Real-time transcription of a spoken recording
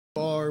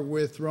Are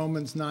with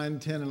Romans 9,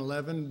 10, and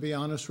 11. To be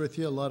honest with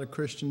you, a lot of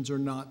Christians are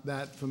not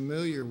that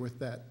familiar with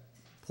that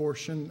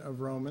portion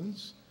of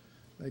Romans.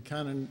 They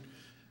kind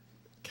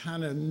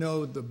of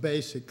know the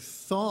basic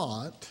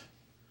thought,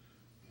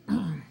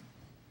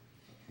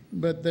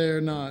 but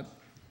they're not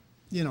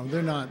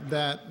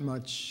that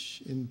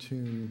much in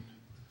tune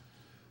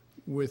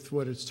with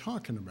what it's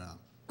talking about.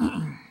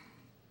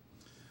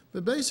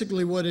 But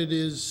basically what it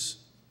is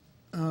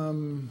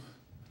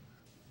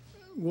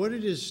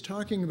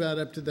talking about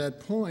up to that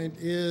point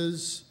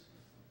is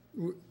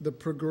the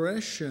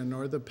progression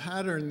or the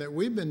pattern that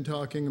we've been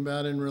talking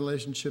about in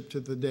relationship to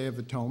the Day of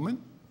Atonement,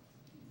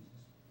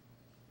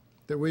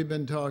 that we've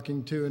been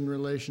talking to in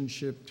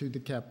relationship to the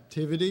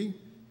captivity.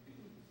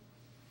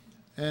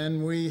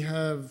 And we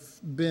have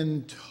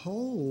been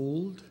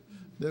told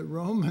that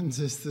Romans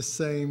is the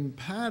same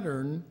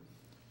pattern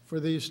for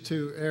these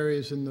two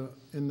areas in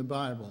the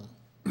Bible.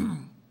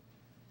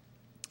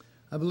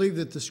 I believe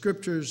that the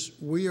scriptures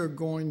we are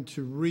going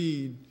to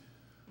read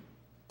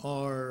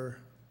are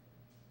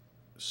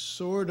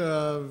sort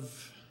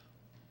of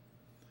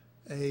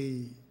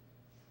a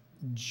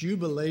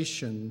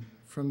jubilation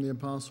from the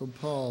Apostle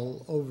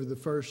Paul over the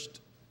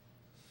first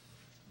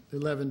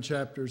 11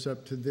 chapters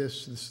up to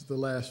this. This is the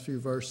last few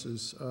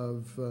verses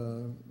of,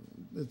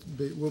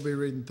 we'll be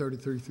reading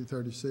 33 through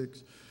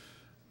 36.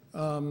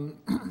 A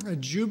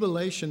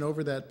jubilation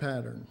over that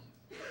pattern.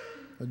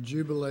 A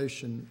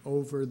jubilation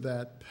over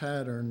that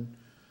pattern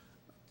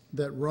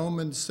that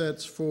Romans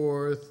sets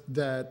forth,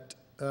 that,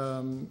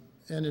 and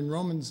in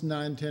Romans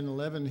 9, 10,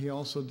 11, he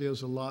also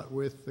deals a lot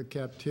with the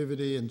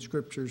captivity and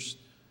scriptures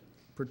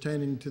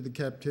pertaining to the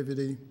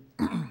captivity.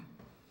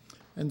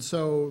 And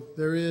so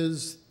there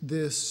is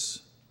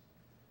this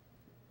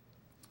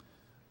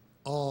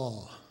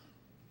awe.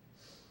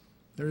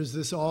 There is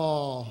this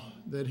awe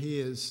that he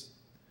is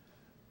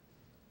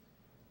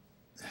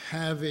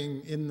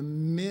having in the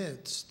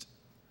midst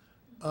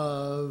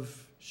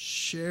of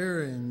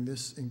sharing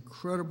this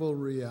incredible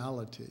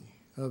reality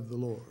of the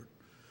Lord.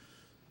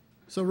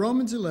 So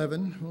Romans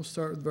 11, we'll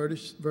start with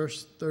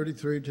verse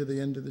 33 to the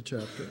end of the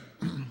chapter.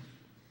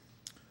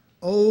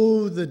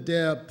 Oh, the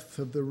depth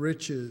of the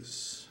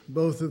riches,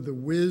 both of the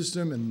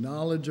wisdom and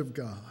knowledge of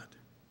God.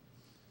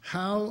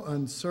 How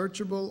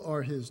unsearchable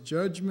are his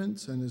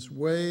judgments and his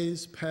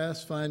ways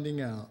past finding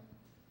out.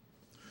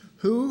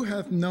 Who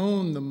hath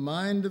known the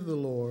mind of the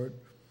Lord,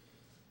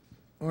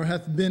 or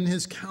hath been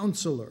his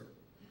counselor?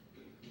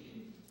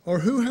 Or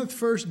who hath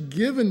first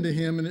given to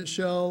him, and it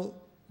shall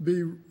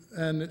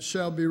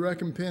be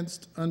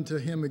recompensed unto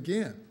him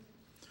again?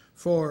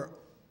 For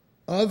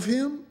of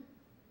him,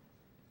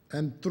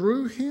 and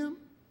through him,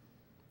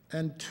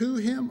 and to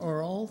him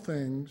are all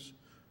things,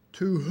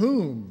 to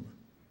whom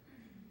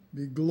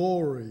be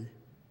glory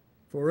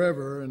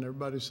forever. And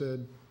everybody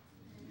said,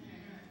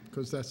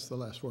 because that's the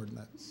last word in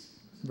that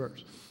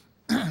verse.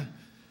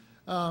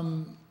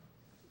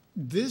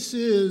 This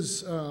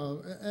is,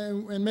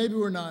 and maybe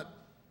we're not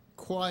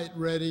quite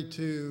ready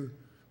to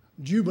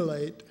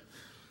jubilate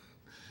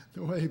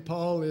the way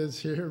Paul is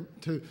here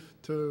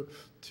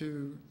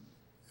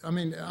I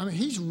mean,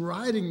 he's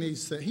writing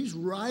these things. He's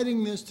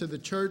writing this to the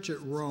church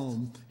at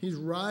Rome. He's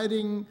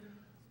writing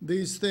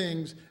these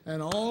things,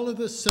 and all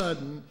of a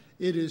sudden,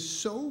 it is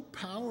so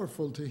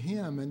powerful to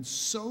him and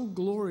so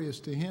glorious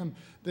to him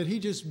that he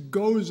just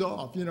goes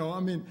off. I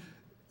mean,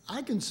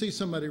 I can see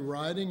somebody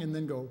writing and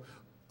then go,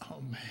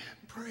 oh man,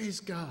 praise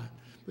God.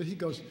 But he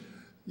goes,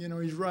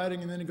 he's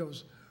writing and then he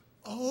goes,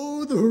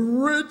 oh, the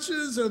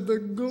riches of the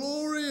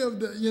glory of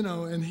the,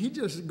 and he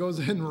just goes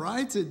ahead and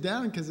writes it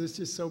down because it's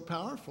just so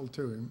powerful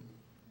to him.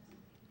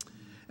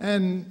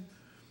 And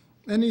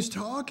he's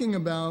talking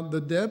about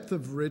the depth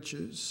of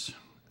riches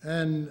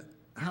and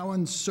how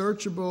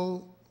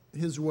unsearchable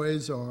his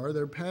ways are.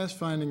 They're past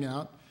finding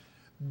out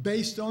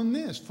based on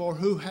this, for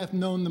who hath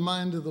known the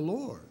mind of the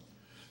Lord?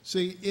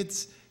 See,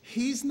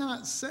 he's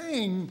not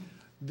saying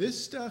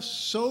this stuff's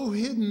so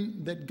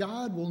hidden that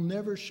God will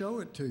never show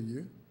it to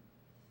you.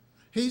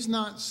 He's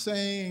not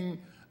saying,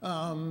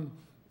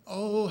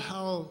 oh,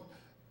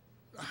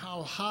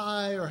 how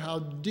high or how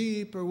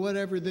deep or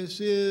whatever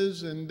this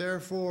is, and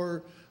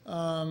therefore,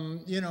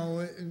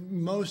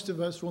 most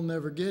of us will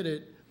never get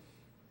it.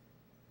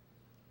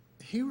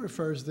 He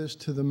refers this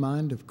to the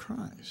mind of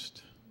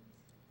Christ.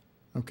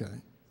 Okay.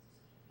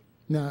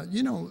 Now,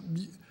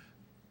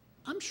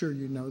 I'm sure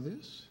you know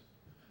this.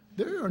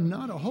 There are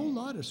not a whole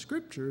lot of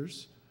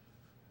scriptures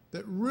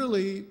that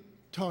really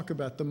talk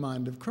about the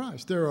mind of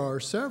Christ. There are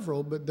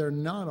several, but they're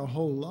not a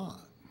whole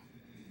lot.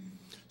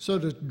 So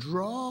to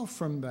draw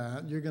from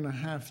that, you're going to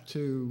have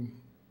to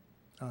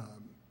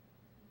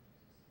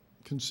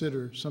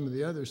consider some of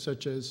the others,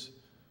 such as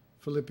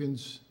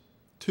Philippians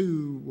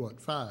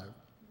 2:5.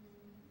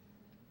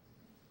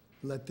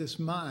 Let this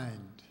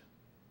mind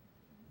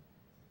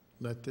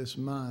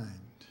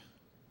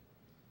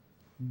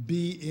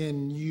be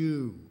in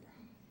you,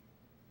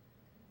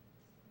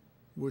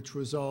 which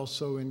was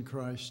also in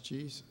Christ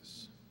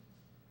Jesus,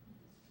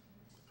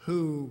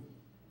 who,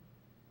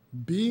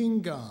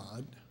 being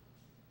God,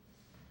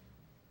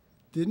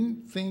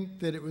 didn't think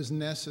that it was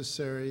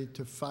necessary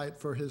to fight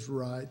for his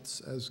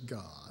rights as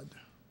God.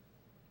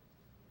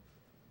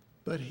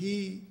 But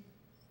he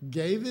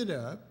gave it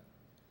up,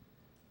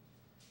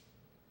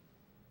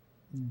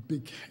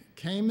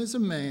 became as a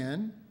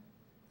man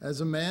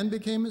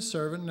became a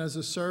servant, and as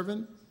a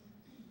servant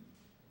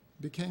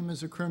became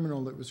as a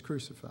criminal that was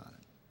crucified.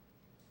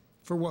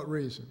 For what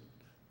reason?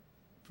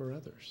 For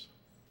others.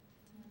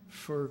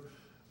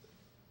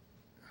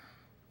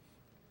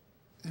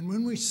 And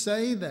when we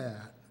say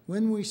that,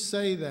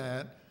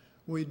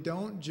 we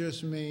don't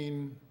just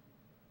mean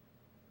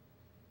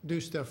do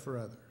stuff for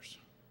others.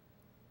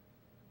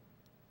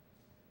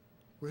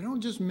 We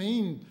don't just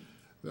mean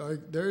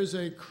like there's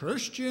a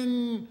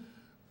Christian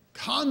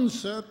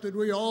concept that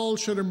we all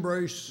should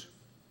embrace.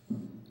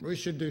 We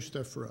should do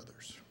stuff for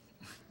others.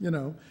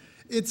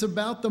 It's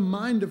about the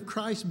mind of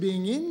Christ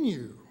being in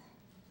you.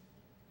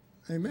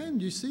 Amen.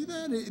 Do you see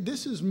that?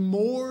 This is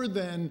more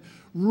than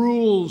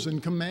rules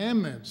and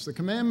commandments. The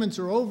commandments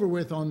are over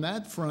with on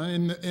that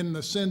front in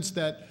the sense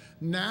that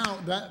now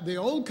that the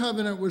old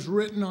covenant was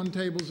written on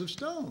tables of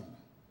stone.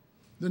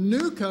 The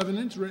new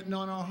covenant's written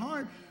on our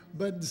heart.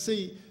 But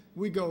see,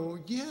 we go,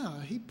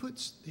 yeah, he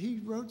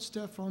wrote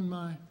stuff on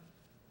my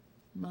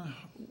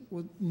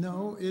well,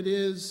 no, it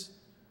is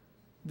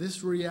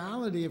this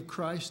reality of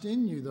Christ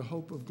in you, the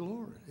hope of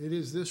glory. It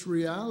is this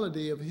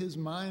reality of his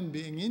mind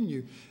being in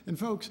you. And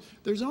folks,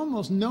 there's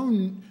almost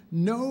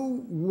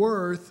no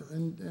worth,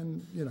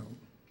 and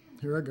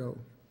here I go,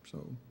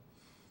 so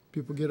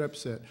people get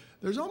upset.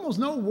 There's almost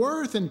no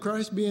worth in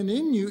Christ being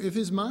in you if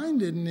his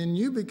mind isn't in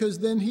you, because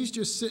then he's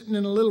just sitting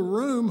in a little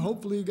room.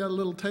 Hopefully you got a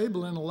little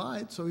table and a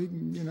light so he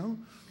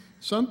can,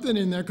 something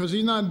in there, because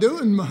he's not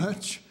doing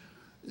much.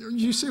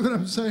 You see what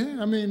I'm saying?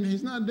 I mean,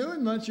 he's not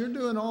doing much. You're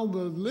doing all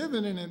the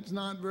living, and it's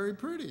not very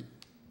pretty.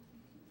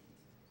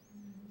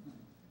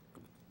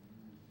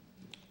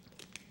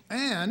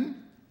 And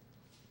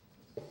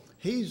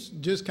he's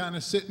just kind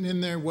of sitting in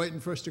there waiting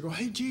for us to go,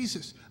 hey,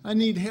 Jesus, I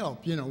need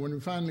help,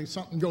 when finally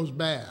something goes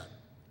bad.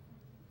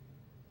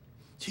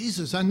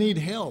 Jesus, I need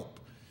help.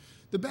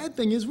 The bad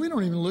thing is we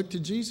don't even look to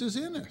Jesus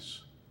in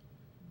us.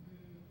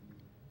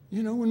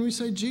 When we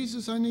say,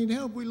 Jesus, I need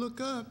help, we look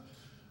up.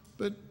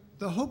 But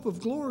the hope of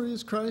glory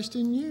is Christ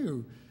in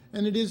you.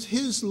 And it is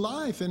his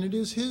life, and it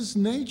is his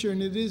nature,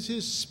 and it is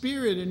his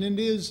spirit, and it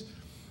is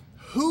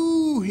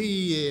who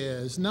he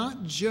is,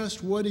 not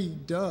just what he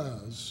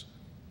does.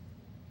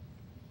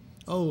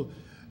 Oh,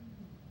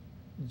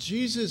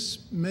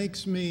 Jesus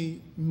makes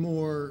me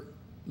more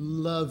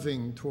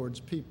loving towards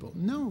people.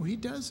 No, he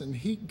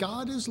doesn't.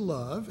 God is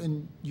love,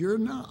 and you're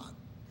not.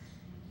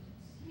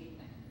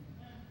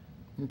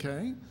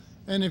 Okay?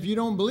 And if you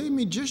don't believe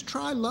me, just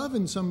try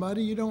loving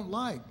somebody you don't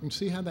like and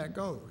see how that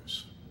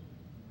goes.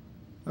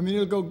 I mean,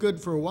 it'll go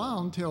good for a while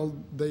until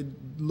they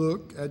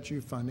look at you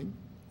funny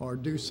or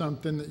do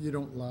something that you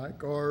don't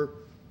like or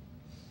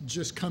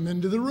just come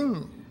into the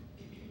room.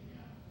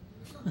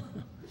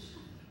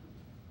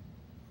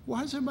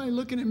 Why is everybody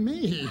looking at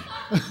me?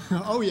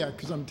 Oh, yeah,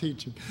 because I'm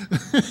teaching.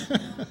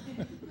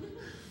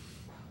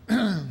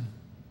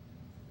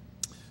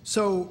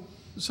 So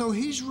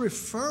he's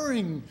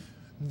referring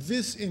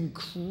this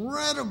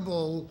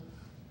incredible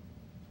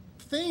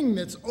thing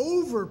that's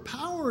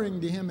overpowering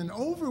to him and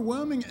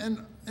overwhelming and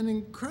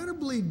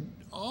incredibly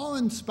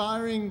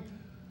awe-inspiring,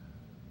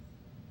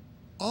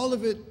 all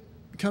of it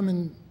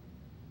coming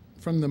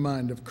from the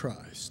mind of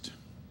Christ.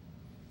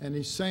 And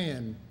he's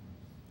saying,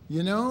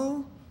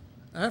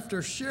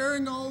 after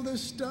sharing all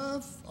this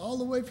stuff, all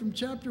the way from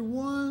chapter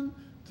 1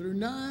 through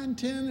 9,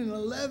 10, and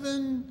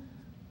 11,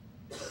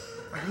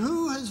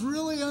 who has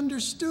really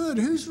understood,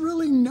 who's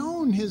really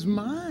known his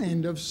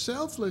mind of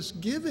selfless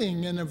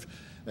giving and of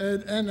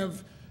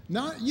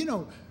not,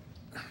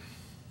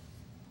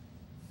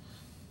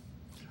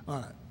 all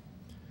right.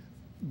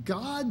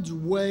 God's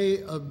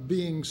way of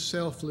being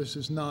selfless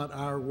is not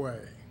our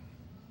way.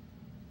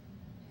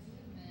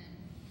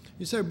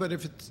 You say, but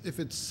if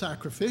it's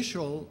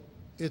sacrificial,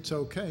 it's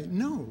okay.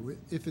 No,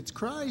 if it's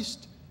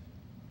Christ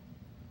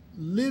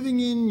living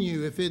in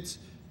you, if it's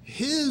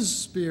his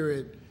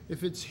spirit,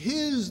 if it's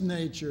his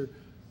nature,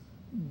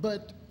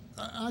 but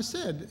I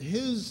said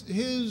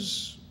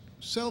his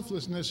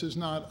selflessness is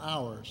not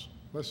ours.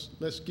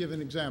 Let's give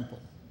an example.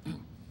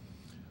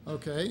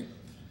 Okay,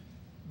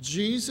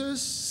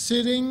 Jesus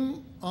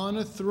sitting on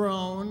a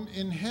throne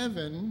in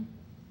heaven,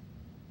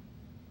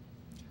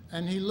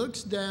 and he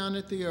looks down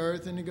at the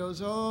earth and he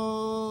goes,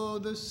 oh,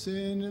 the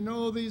sin and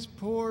all these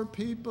poor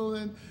people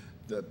and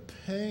the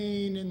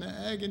pain and the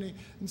agony.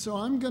 And so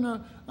I'm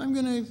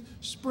gonna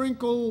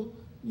sprinkle,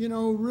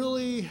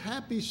 really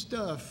happy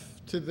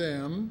stuff to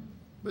them,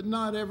 but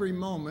not every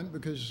moment,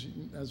 because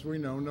as we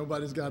know,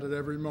 nobody's got it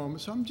every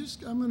moment. So I'm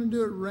going to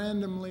do it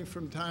randomly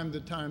from time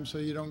to time so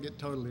you don't get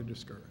totally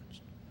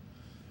discouraged.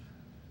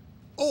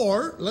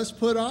 Or let's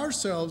put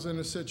ourselves in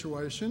a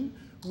situation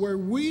where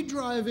we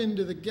drive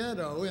into the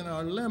ghetto in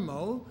our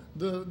limo,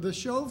 the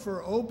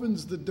chauffeur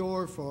opens the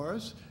door for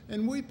us,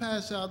 and we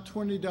pass out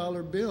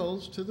 $20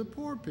 bills to the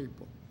poor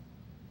people.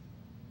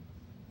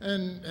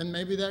 And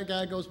maybe that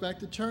guy goes back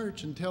to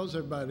church and tells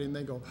everybody, and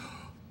they go,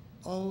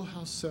 oh,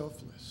 how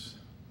selfless.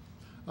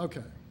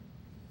 Okay.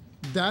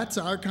 That's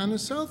our kind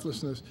of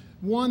selflessness.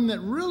 One that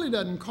really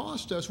doesn't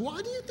cost us.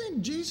 Why do you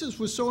think Jesus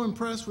was so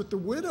impressed with the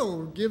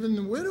widow giving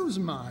the widow's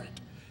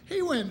mite?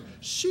 He went,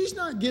 she's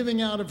not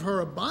giving out of her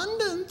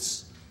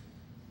abundance.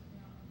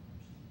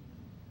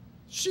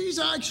 She's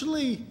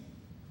actually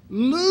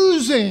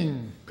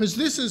losing, because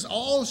this is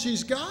all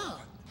she's got.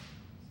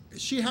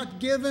 She had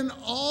given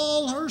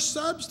all her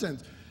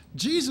substance.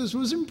 Jesus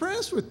was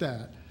impressed with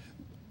that.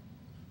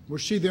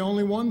 Was she the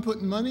only one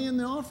putting money in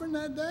the offering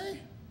that day?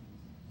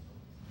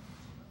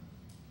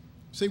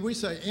 See, we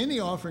say any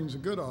offering's a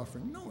good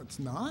offering. No, it's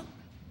not.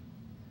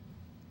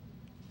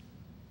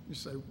 You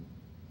say,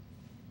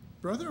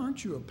 brother,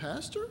 aren't you a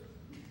pastor?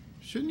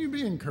 Shouldn't you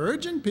be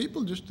encouraging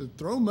people just to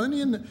throw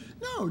money in the...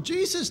 No,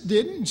 Jesus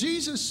didn't.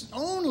 Jesus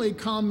only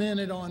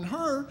commented on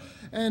her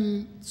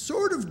and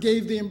sort of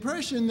gave the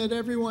impression that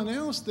everyone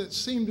else that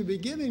seemed to be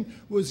giving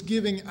was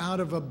giving out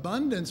of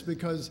abundance,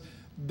 because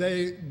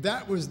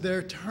that was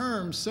their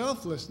term,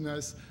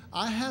 selflessness.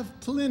 I have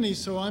plenty,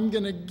 so I'm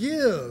going to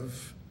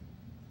give.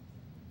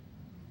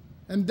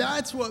 And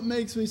that's what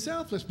makes me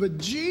selfless. But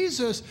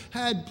Jesus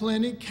had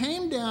plenty,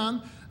 came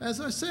down, as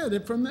I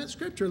said, from that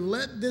scripture,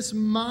 let this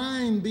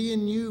mind be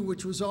in you,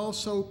 which was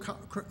also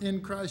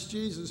in Christ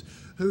Jesus,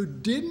 who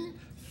didn't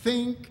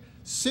think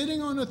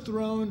sitting on a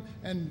throne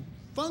and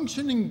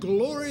functioning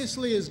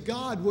gloriously as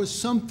God was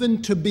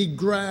something to be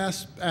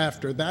grasped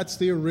after. That's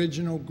the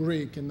original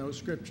Greek in those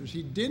scriptures.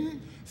 He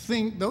didn't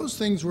think those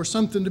things were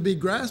something to be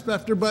grasped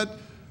after, but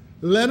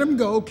let him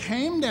go,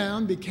 came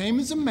down, became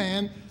as a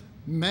man,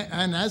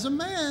 and as a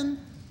man,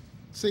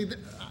 see,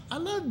 I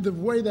love the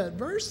way that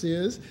verse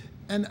is,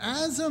 and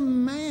as a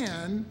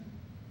man,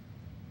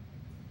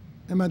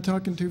 am I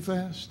talking too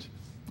fast?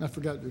 I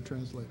forgot to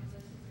translate it.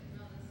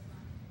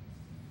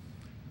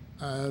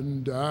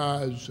 And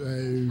as a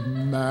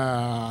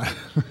man.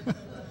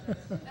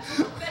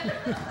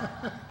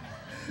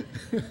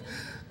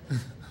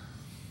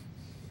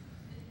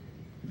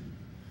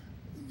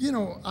 You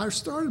know, I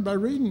started by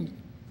reading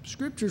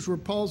scriptures where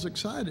Paul's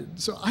excited,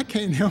 so I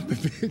can't help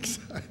but be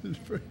excited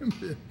for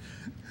him.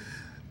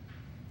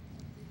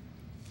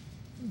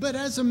 But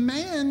as a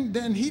man,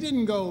 then he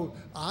didn't go,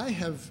 I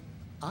have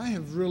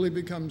really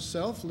become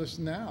selfless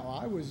now.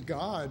 I was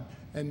God,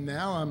 and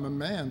now I'm a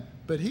man.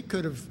 But he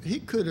could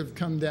have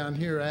come down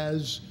here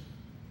as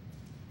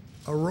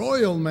a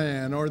royal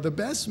man, or the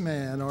best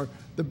man, or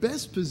the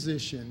best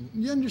position.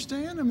 You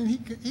understand? I mean,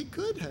 he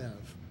could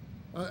have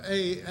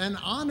an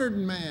honored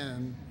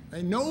man,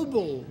 a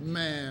noble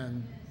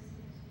man.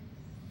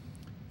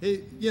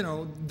 You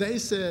know, they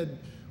said,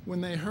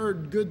 when they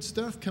heard good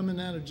stuff coming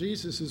out of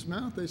Jesus'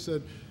 mouth, they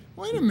said,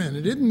 wait a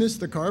minute, isn't this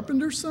the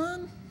carpenter's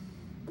son?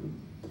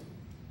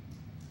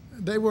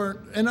 They weren't,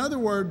 in other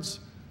words,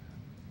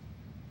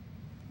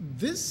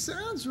 this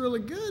sounds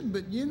really good,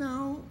 but you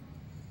know,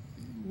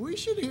 we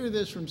should hear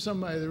this from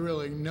somebody that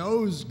really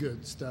knows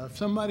good stuff,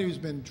 somebody who's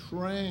been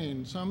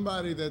trained,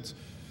 somebody that's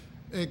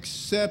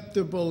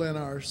acceptable in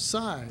our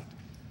sight.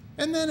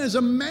 And then as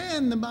a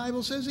man, the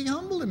Bible says he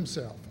humbled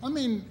himself. I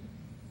mean,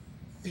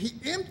 he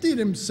emptied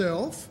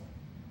himself.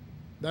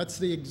 That's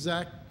the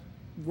exact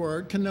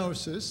word,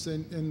 kenosis,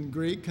 in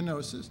Greek,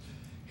 kenosis.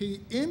 He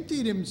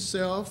emptied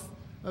himself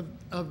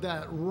of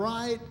that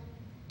right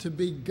to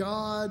be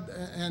God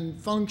and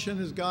function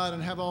as God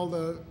and have all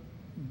the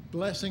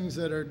blessings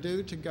that are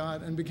due to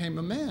God, and became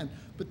a man.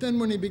 But then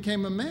when he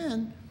became a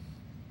man,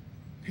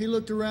 he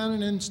looked around,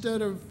 and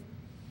instead of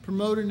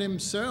promoting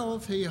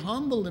himself, he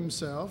humbled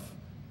himself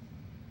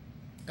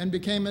and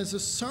became as a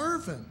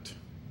servant.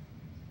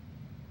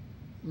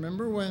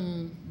 Remember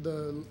when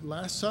the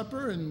Last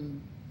Supper,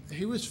 and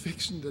he was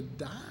fixing to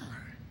die.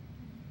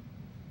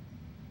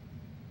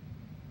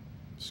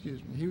 Excuse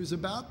me. He was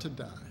about to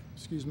die.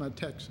 Excuse my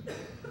Texan.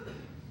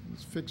 He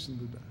was fixing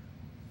to die.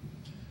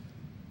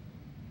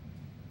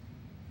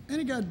 And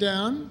he got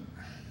down,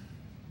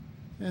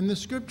 and the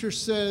scripture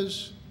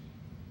says,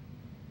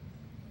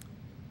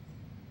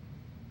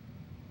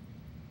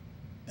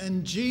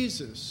 and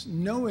Jesus,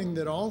 knowing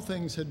that all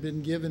things had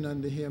been given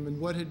unto him, and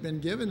what had been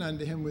given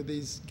unto him were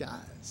these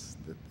guys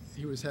that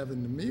he was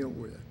having the meal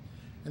with,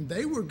 and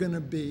they were going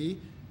to be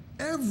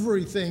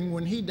everything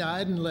when he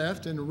died and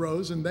left and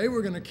arose, and they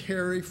were going to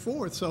carry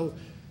forth. So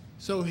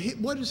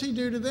what does he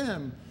do to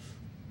them?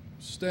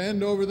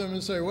 Stand over them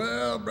and say,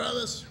 well,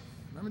 brothers,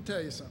 let me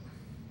tell you something.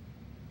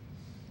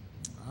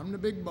 I'm the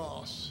big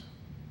boss.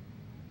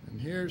 And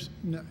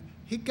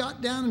he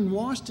got down and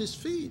washed his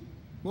feet,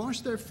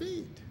 washed their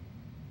feet.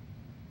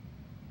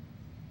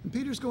 And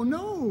Peter's going,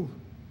 no,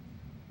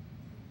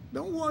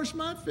 don't wash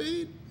my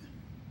feet.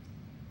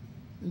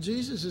 And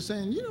Jesus is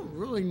saying, you don't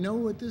really know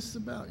what this is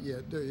about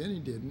yet, do you? And he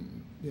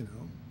didn't, you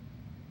know.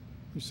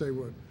 You say,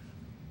 well,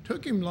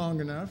 took him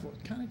long enough. Well,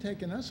 it's kind of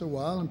taken us a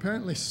while. And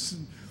apparently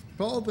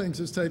Paul thinks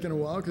it's taken a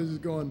while, because he's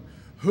going,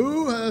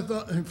 who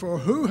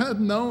hath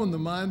known the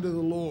mind of the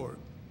Lord?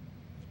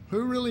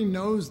 Who really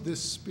knows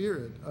this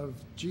spirit of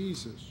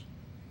Jesus?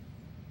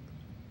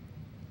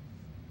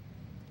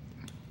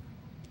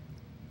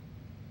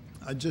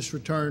 I just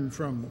returned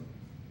from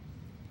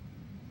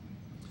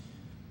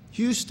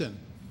Houston,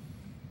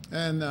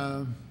 and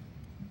a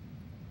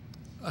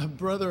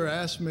brother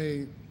asked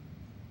me,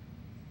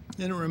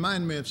 and it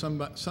reminded me of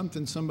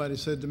something somebody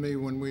said to me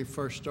when we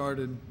first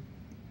started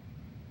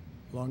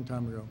a long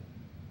time ago.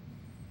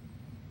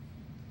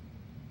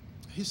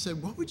 He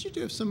said, "What would you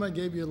do if somebody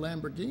gave you a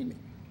Lamborghini?"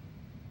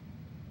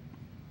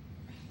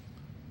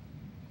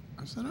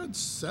 I said, "I'd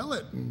sell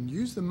it and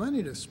use the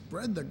money to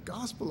spread the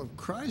gospel of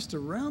Christ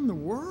around the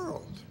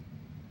world."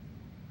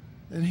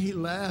 And he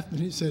laughed and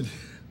he said,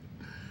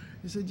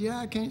 "Yeah,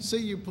 I can't see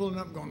you pulling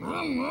up going,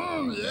 rum,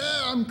 rum,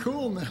 yeah, I'm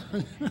cool now."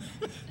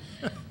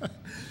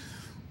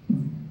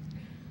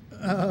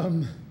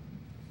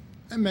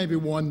 And maybe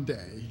one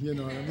day, you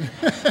know what I mean?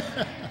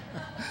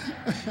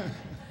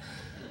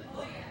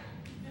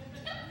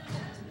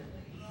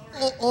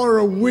 Or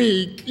a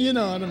week, you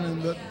know what I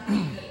mean? But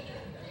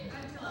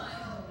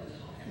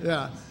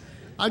yeah,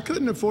 I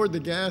couldn't afford the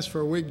gas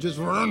for a week. Just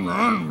run,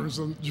 or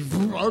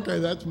something. Okay,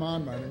 that's my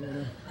money. You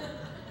know?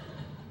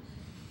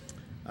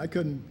 I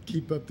couldn't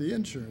keep up the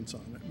insurance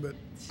on it, but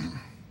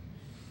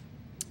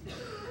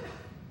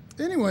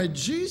anyway,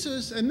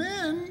 Jesus, and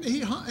then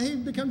he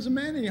becomes a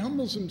man, and he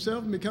humbles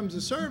himself and becomes a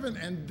servant,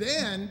 and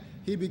then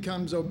he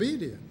becomes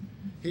obedient.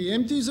 He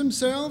empties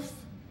himself.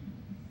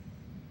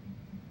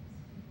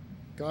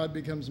 God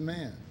becomes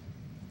man.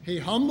 He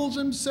humbles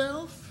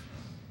himself.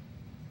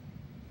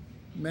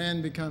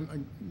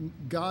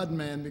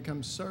 God-man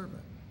becomes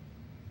servant.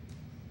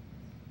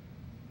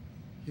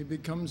 He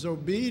becomes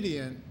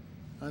obedient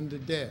unto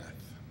death.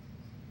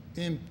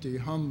 Empty,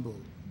 humble,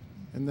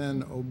 and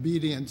then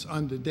obedience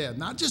unto death.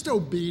 Not just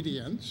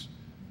obedience.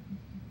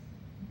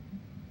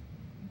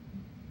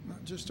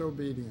 Not just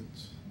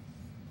obedience.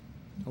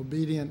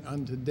 Obedient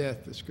unto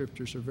death. The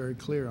scriptures are very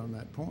clear on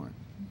that point.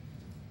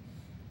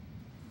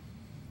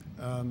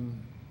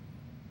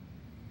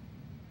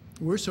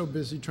 We're so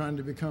busy trying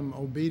to become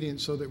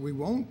obedient so that we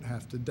won't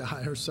have to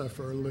die or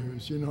suffer or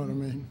lose. You know what I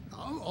mean?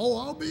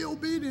 I'll be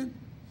obedient.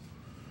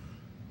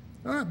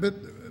 All right, but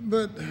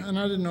and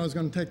I didn't know I was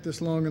going to take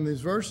this long in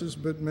these verses,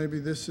 but maybe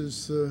this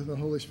is the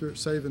Holy Spirit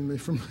saving me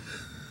from.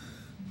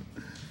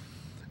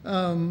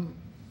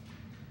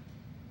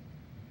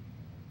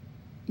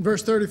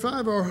 Verse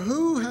 35, "Or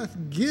who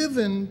hath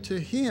given to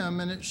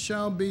him, and it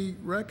shall be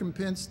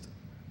recompensed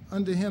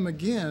unto him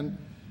again."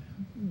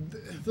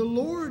 The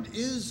Lord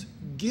is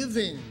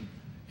giving.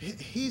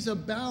 He's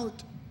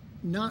about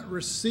not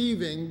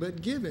receiving,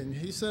 but giving.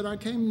 He said, "I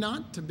came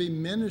not to be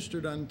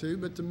ministered unto,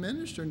 but to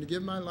minister and to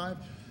give my life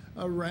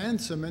a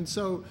ransom." And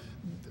so,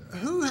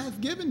 who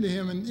hath given to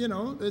him? And, you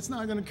know, it's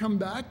not going to come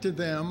back to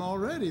them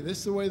already. This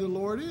is the way the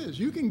Lord is.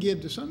 You can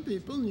give to some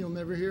people, and you'll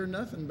never hear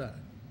nothing back.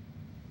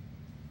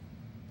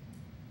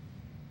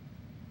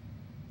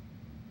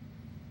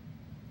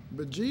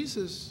 But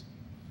Jesus,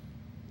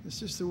 it's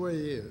just the way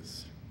he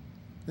is.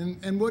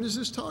 And what is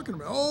this talking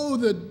about? Oh,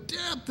 the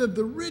depth of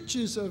the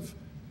riches of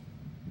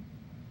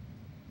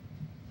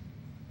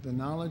the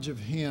knowledge of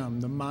him,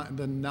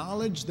 the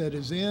knowledge that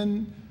is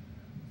in,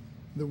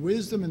 the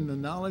wisdom and the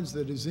knowledge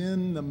that is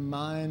in the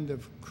mind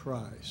of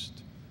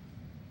Christ.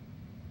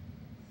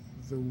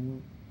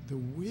 The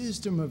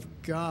wisdom of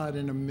God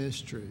in a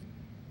mystery.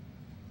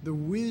 The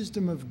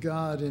wisdom of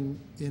God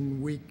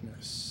in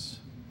weakness.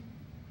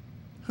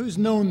 Who's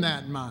known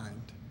that mind?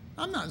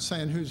 I'm not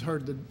saying who's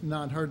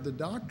not heard the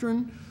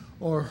doctrine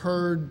or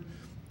heard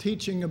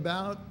teaching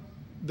about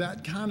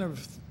that kind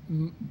of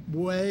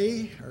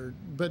way,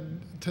 but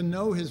to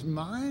know his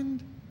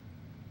mind,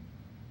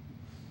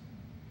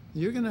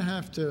 you're going to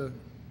have to.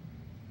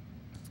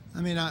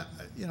 I mean, I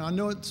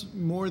know it's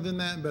more than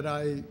that, but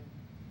I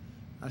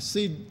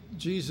see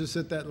Jesus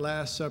at that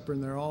Last Supper,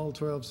 and they're all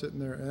 12 sitting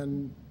there,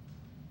 and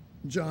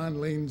John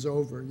leans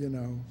over. He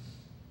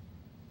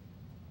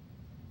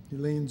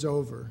leans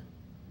over.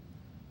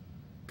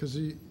 Because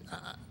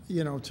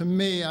to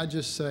me, I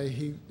just say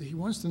he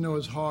wants to know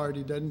his heart.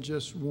 He doesn't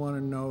just want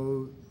to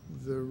know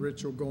the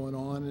ritual going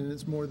on, and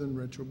it's more than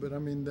ritual. But I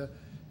mean,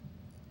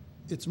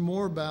 it's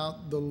more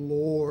about the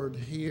Lord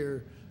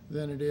here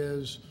than it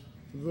is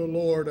the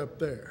Lord up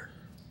there.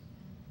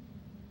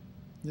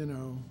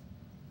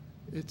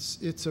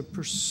 It's a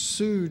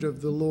pursuit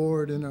of the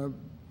Lord in a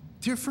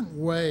different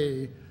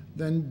way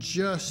than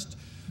just,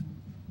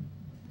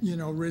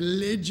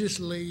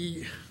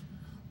 religiously,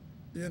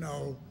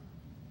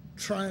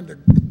 trying to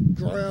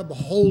grab a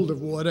hold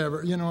of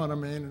whatever, you know what I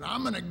mean? And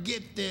I'm going to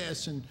get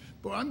this, and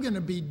boy, I'm going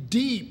to be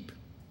deep.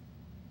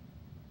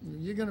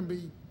 You're going to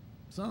be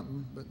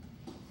something, but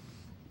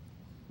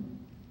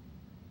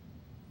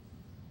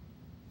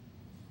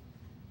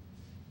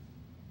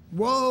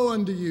woe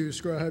unto you,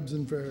 scribes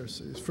and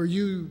Pharisees, for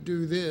you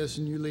do this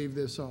and you leave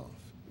this off.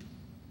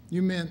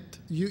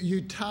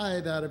 You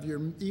tithe out of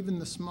even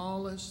the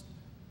smallest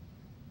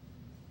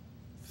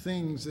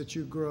things that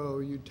you grow,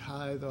 you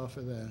tithe off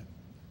of that.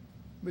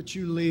 But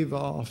you leave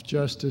off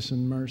justice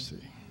and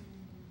mercy.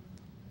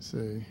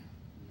 See,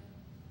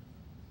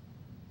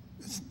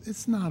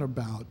 it's not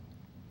about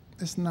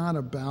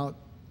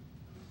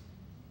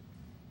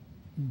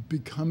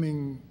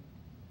becoming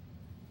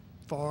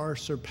far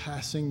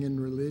surpassing in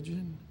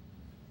religion.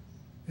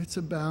 It's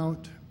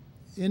about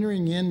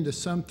entering into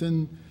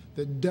something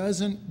that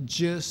doesn't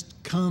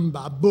just come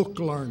by book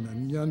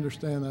learning. You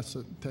understand? That's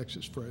a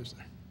Texas phrase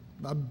there.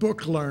 By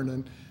book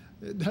learning.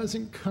 It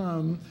doesn't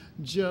come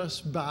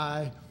just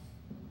by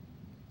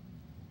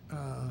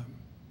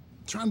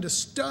trying to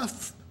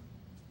stuff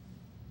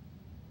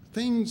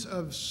things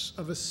of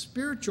a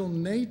spiritual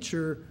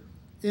nature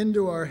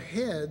into our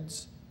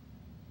heads.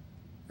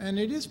 And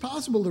it is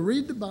possible to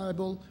read the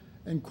Bible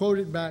and quote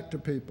it back to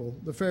people.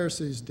 The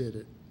Pharisees did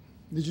it.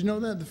 Did you know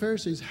that? The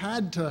Pharisees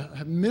had to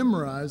have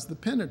memorized the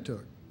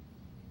Pentateuch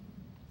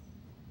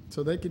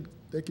so they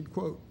could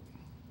quote.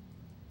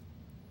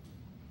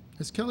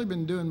 Has Kelly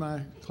been doing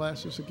my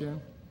classes again?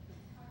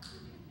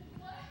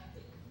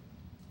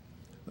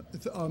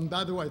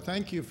 By the way,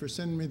 thank you for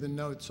sending me the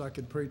notes so I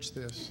could preach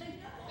this.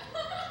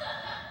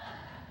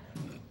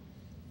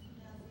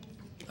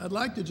 I'd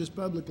like to just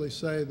publicly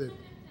say that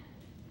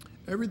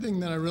everything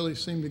that I really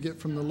seem to get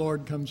from the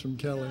Lord comes from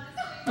Kelly.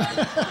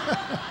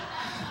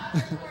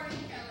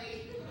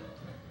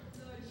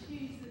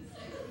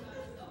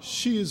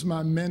 She is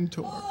my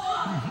mentor.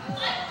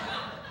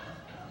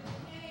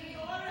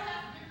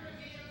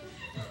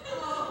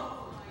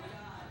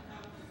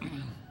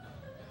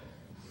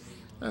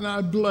 And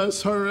I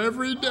bless her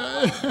every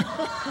day.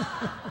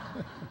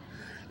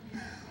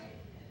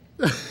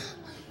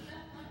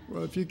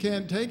 Well, if you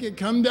can't take it,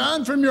 come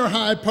down from your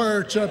high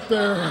perch up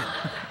there,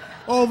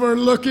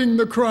 overlooking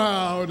the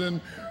crowd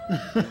and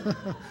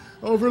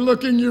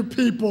overlooking your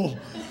people.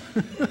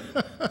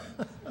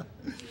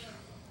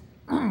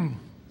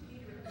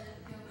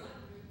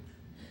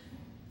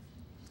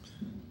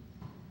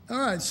 All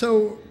right,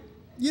 so,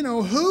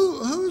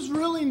 who's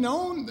really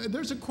known?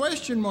 There's a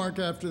question mark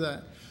after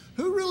that.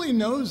 Who really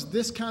knows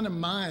this kind of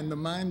mind, the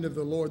mind of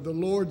the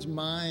Lord's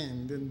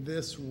mind in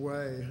this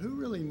way? Who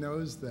really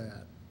knows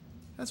that?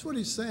 That's what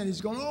he's saying.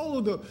 He's going,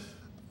 you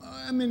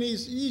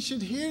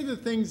should hear the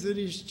things that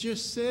he's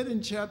just said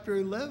in chapter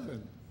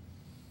 11.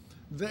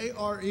 They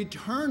are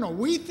eternal.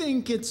 We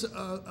think it's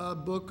a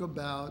book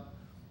about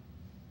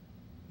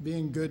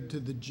being good to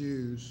the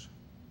Jews.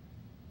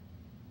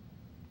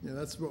 Yeah,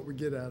 that's what we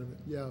get out of it.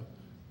 Yeah,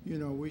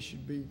 we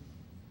should be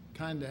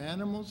kind to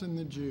animals and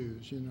the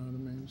Jews, you know what I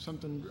mean?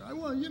 Something,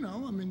 well,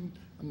 I'm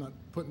not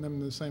putting them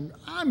in the same,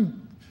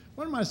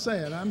 what am I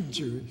saying? I'm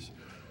Jewish.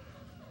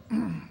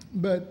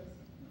 But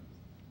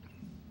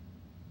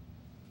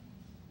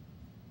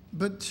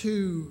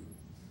to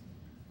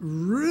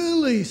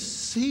really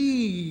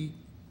see,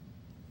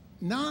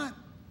 not,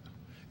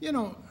 I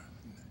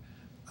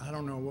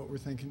don't know what we're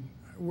thinking.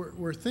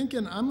 We're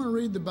thinking, I'm going to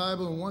read the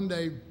Bible and one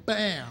day,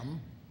 bam,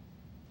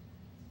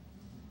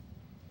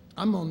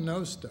 I'm going to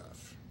know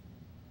stuff.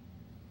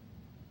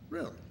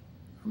 Really?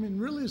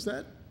 Really is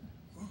that?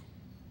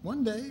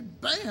 One day,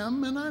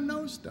 bam, and I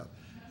know stuff.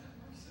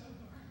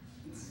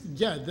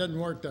 Yeah, it doesn't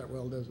work that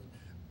well, does it?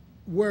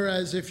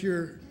 Whereas if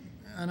you're,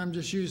 and I'm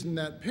just using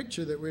that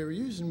picture that we were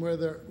using,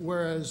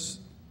 whereas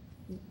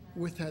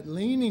with that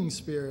leaning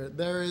spirit,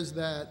 there is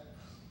that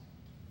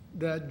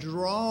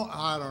draw,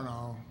 I don't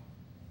know.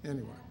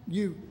 Anyway,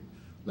 you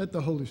let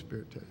the Holy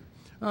Spirit tell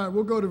you. All right,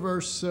 we'll go to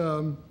verse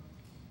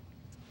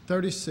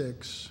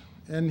 36.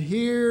 And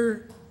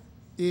here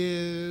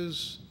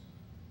is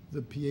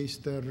the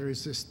pièce de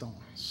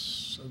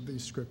résistance of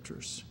these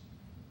scriptures.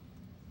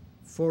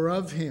 For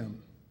of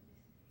him,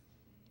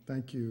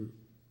 thank you,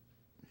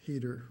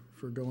 heater,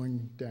 for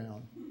going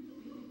down.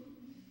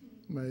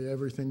 May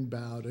everything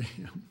bow to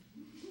him.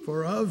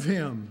 For of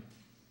him,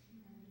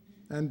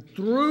 and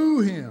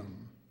through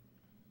him,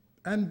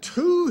 and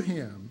to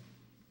him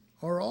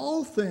are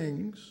all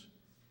things,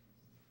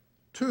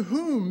 to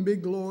whom be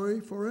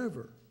glory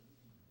forever.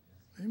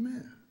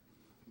 Amen.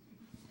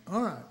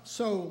 All right,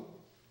 so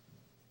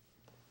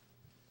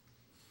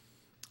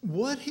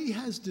what he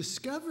has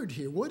discovered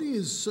here, what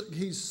he's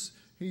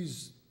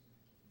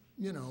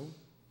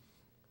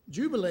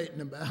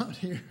jubilating about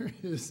here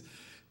is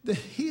that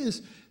he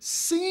has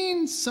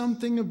seen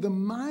something of the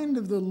mind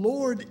of the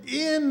Lord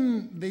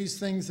in these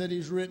things that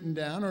he's written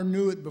down, or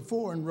knew it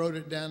before and wrote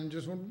it down and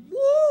just went,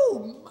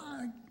 whoa,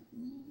 my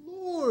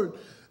Lord,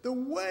 the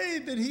way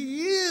that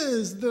he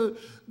is, the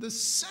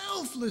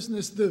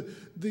selflessness, the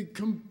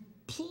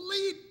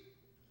complete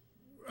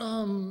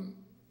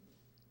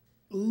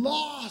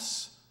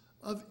loss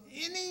of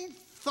any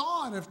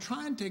thought of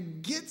trying to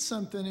get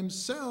something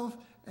himself,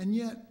 and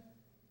yet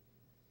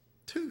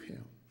to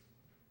him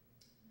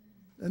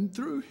and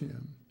through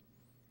him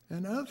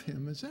and of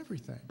him is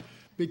everything.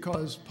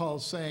 Because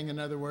Paul's saying, in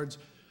other words,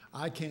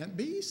 I can't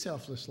be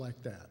selfless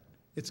like that.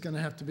 It's going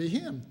to have to be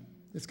him.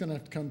 It's going to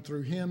have to come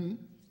through him,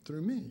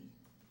 through me.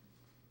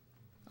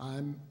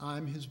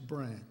 I'm his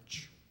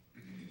branch.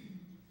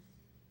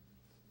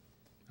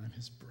 I'm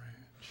his branch.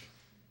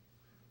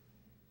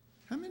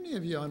 How many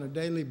of you on a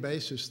daily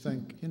basis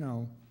think,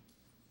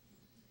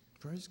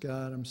 praise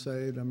God, I'm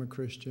saved, I'm a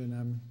Christian,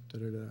 I'm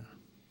da-da-da.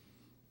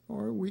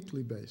 Or a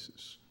weekly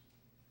basis,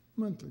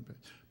 monthly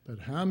basis. But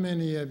how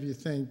many of you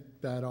think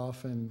that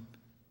often,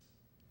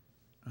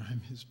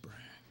 I'm his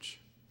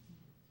branch?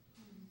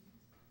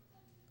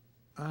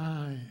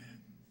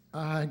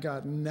 I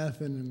got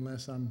nothing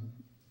unless I'm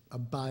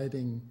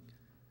abiding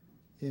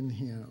in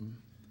him.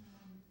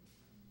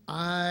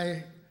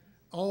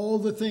 All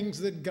the things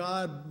that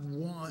God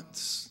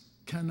wants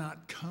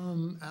cannot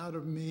come out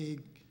of me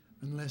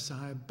unless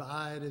I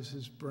abide as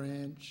his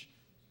branch.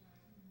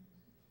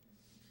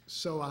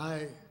 So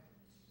I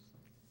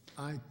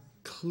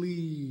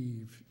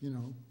cleave, I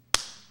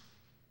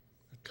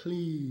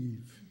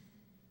cleave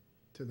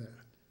to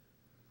that.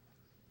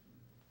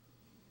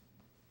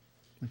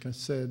 Like I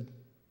said,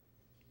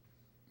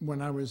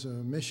 when I was a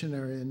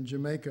missionary in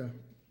Jamaica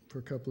for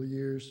a couple of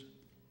years,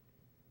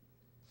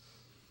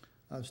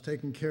 I was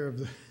taking care of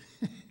the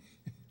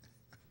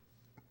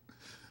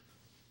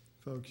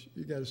folks,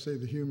 you got to say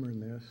the humor in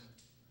this.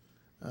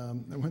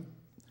 I went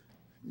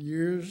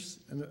years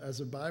as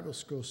a Bible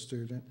school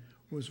student,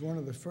 was one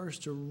of the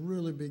first to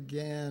really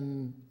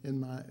begin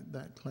in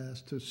that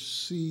class to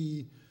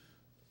see,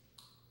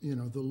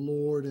 the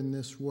Lord in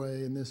this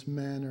way, in this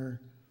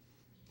manner.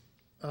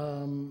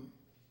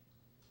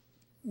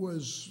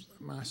 Was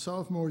my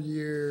sophomore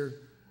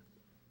year,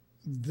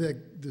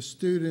 the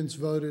students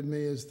voted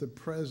me as the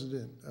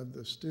president of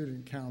the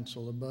student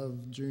council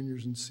above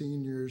juniors and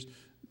seniors,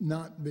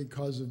 not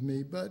because of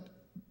me, but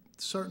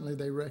certainly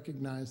they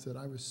recognized that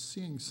I was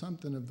seeing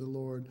something of the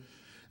Lord.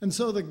 And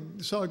so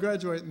I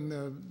graduate, and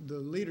the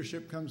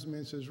leadership comes to me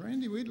and says,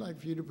 Randy, we'd like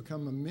for you to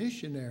become a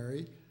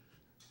missionary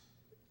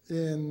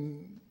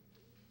in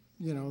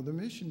the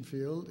mission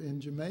field in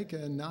Jamaica,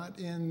 and not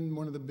in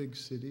one of the big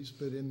cities,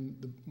 but in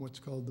what's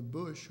called the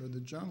bush or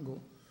the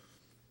jungle.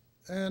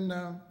 And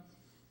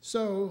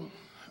so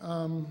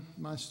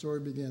my story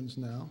begins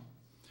now.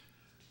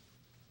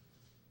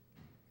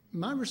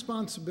 One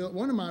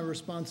of my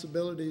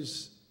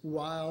responsibilities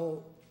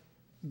while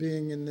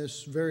being in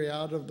this very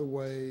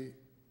out-of-the-way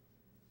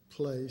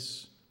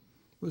place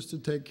was to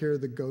take care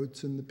of the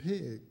goats and the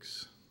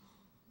pigs.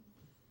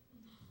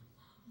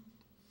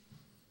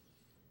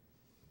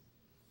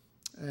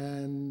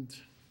 And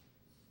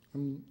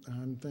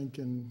I'm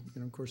thinking,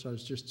 of course, I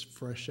was just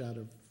fresh out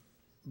of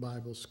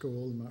Bible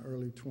school in my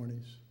early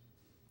 20s.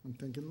 I'm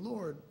thinking,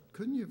 Lord,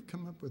 couldn't you have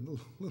come up with a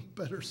little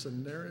better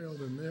scenario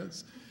than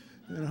this?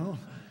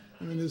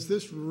 Is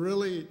this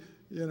really,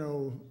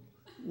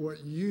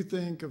 what you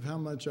think of how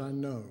much I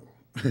know?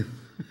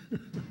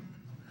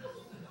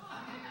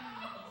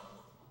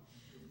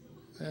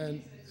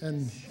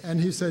 And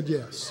he said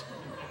yes.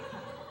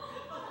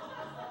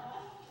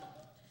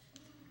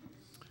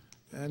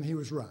 And he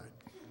was right.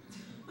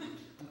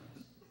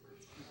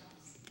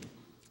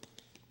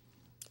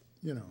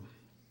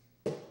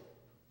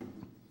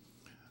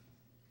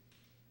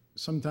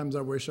 Sometimes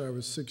I wish I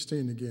was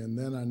 16 again.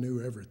 Then I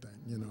knew everything,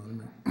 you know what I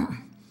mean?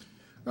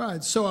 All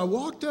right, so I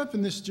walked up,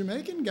 and this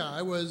Jamaican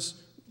guy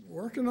was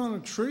working on a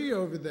tree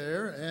over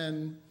there,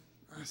 and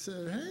I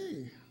said,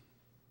 hey,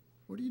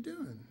 what are you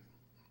doing?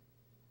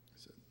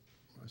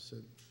 I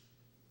said,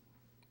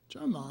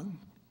 Chairman,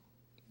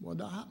 what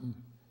happened?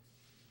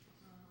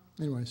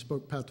 Anyway, I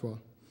spoke patois.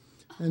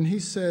 And he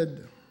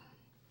said,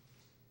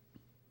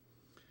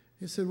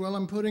 well,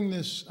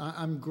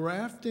 I'm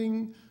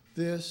grafting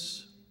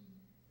this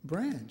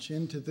branch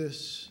into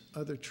this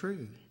other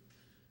tree.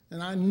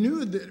 And I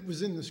knew that it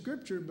was in the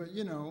scripture, but,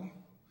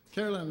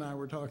 Carolyn and I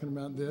were talking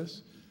about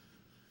this.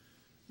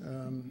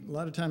 A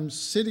lot of times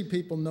city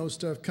people know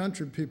stuff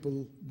country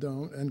people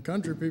don't, and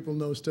country people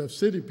know stuff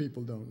city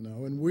people don't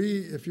know. And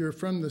if you're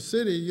from the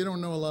city, you don't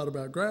know a lot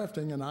about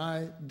grafting, and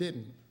I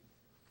didn't.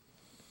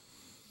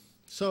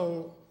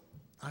 So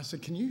I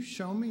said, can you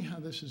show me how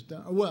this is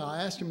done? Well,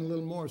 I asked him a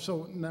little more.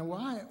 So now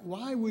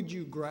why would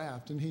you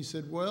graft? And he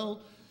said,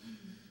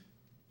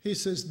 he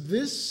says,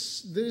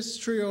 this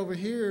tree over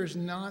here is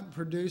not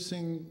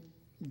producing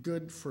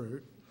good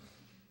fruit.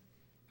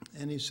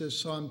 And he says,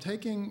 so I'm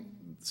taking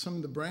some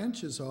of the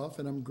branches off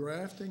and I'm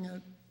grafting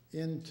it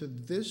into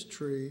this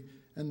tree,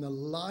 and the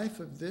life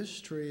of this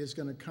tree is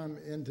going to come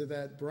into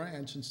that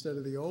branch instead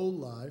of the old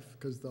life,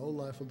 because the old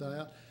life will die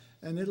out,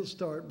 and it'll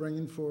start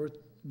bringing forth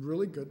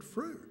really good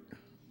fruit.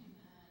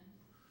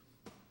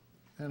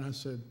 And I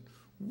said,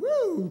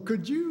 woo,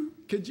 could you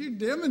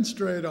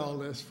demonstrate all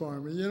this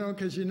for me?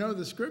 Because you know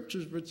the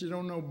scriptures, but you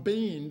don't know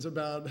beans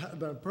about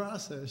the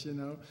process,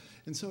 And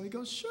so he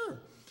goes,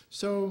 sure.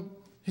 So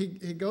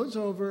he goes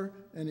over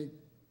and he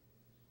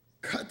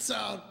cuts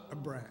out a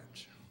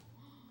branch.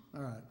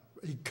 All right.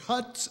 He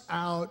cuts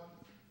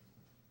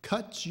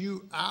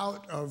you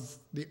out of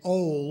the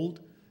old.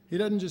 He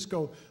doesn't just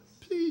go,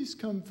 please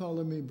come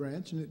follow me,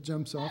 branch, and it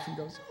jumps off and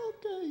goes,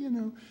 okay,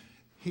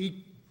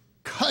 He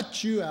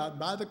cuts you out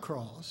by the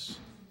cross.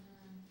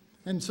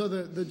 And so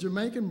the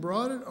Jamaican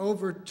brought it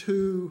over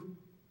to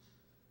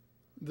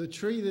the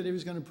tree that he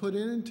was going to put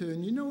it into.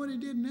 And you know what he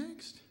did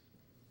next?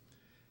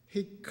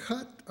 He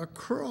cut a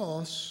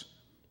cross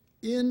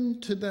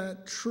into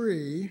that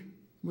tree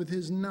with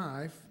his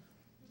knife,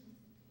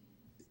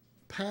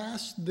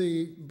 past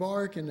the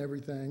bark and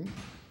everything,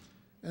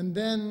 And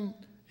then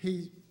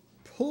he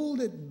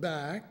pulled it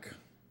back,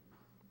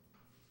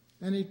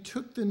 and he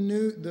took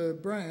the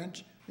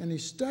branch, and he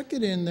stuck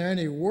it in there, and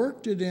he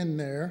worked it in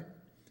there,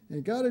 and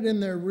he got it in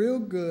there real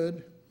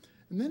good.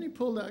 And then he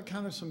pulled out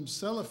kind of some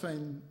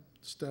cellophane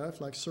stuff,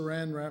 like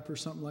saran wrap or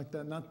something like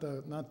that, not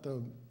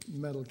the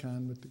metal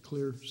kind, but the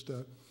clear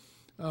stuff.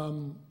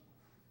 And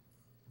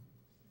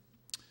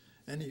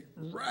he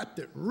wrapped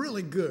it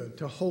really good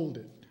to hold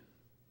it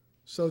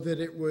so that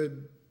it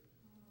would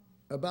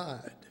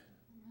abide.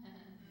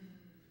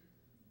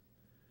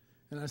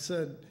 And I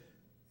said,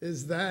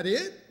 "Is that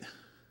it?"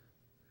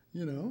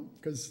 You know,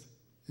 because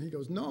he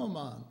goes, "No,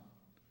 Mom."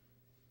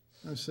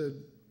 I said,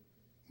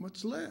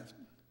 "What's left?"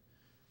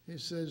 He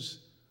says,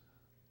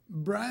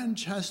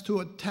 "Branch has to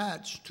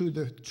attach to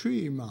the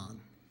tree,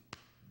 Mom.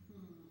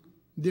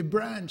 The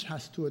branch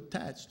has to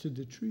attach to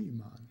the tree,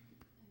 Mom."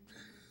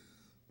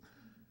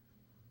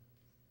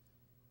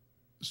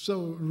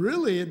 So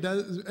really,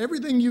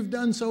 everything you've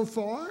done so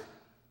far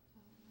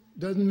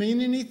doesn't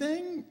mean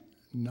anything?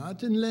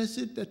 Not unless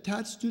it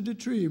attached to the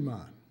tree,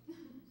 Mom.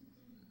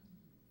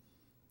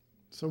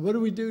 So what do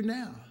we do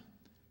now?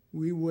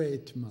 We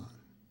wait, Mom.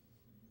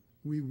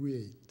 We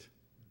wait.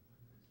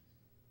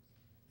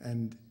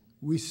 And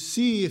we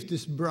see if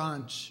this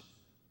branch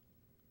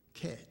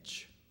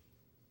catch.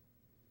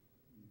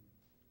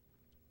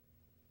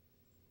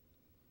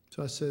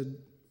 So I said,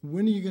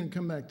 "When are you going to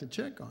come back to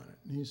check on it?"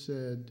 And he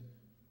said,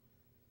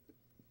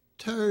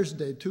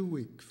 "Thursday, 2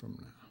 weeks from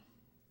now."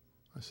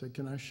 I said,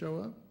 "Can I show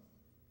up?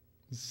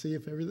 See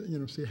if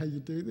everything, see how you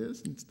do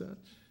this and stuff."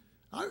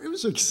 It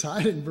was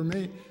exciting for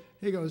me.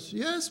 He goes,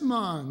 "Yes,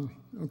 Mom."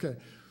 Okay.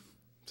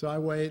 So I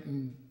wait,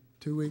 and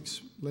 2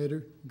 weeks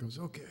later, he goes,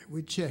 "Okay,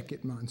 we check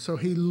it, Mom." So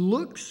he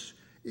looks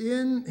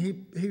in,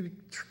 he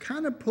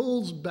kind of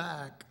pulls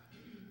back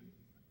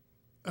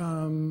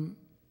the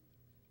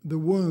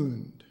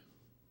wound.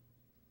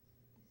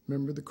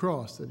 Remember the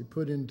cross that he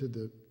put into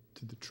the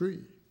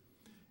tree.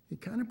 He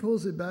kind of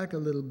pulls it back a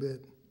little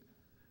bit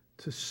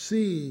to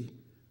see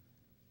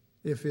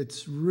if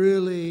it's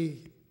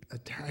really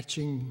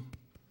attaching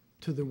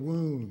to the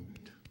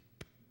wound.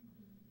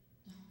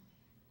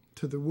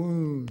 To the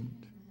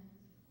wound.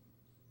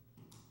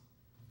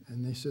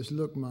 And he says,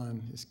 "Look,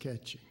 Mom, it's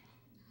catching."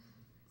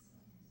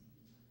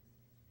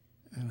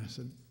 And I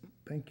said,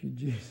 "Thank you,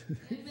 Jesus."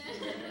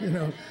 you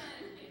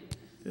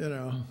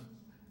know,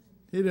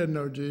 he doesn't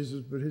know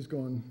Jesus, but he's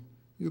going,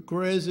 "You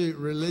crazy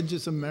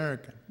religious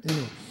American."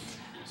 Anyway,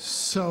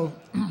 so,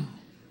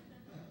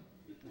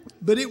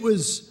 but it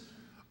was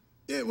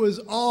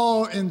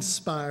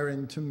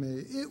awe-inspiring to me.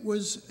 It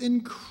was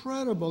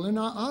incredible. And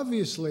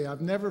obviously,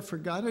 I've never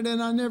forgot it,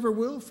 and I never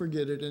will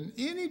forget it. And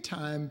any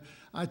time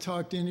I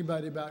talk to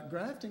anybody about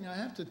grafting, I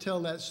have to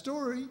tell that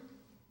story.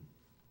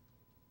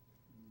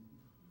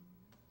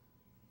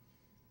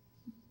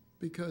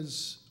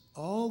 Because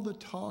all the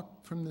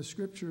talk from the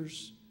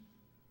scriptures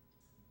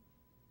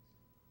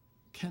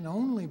can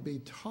only be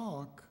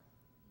talk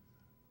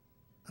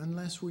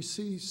unless we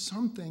see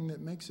something that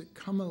makes it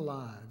come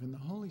alive. And the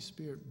Holy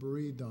Spirit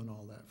breathed on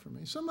all that for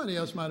me. Somebody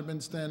else might have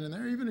been standing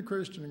there, even a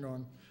Christian, and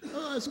going,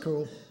 "Oh, that's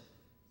cool."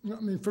 I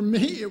mean, for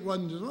me, it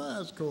wasn't just, "Oh,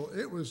 that's cool."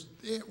 It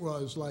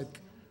was like,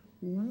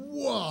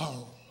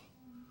 whoa.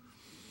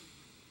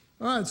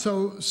 All right,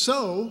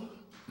 so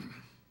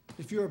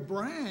if you're a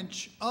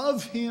branch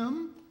of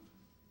him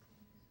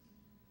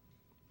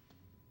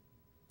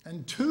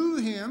and to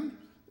him,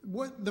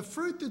 what the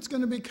fruit that's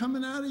going to be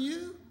coming out of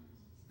you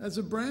as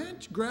a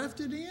branch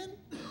grafted in,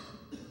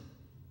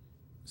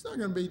 it's not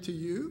going to be to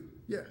you.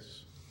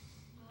 Yes.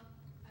 Well,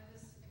 I've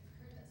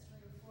heard that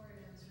story before,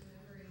 and I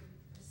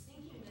was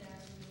thinking that I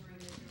was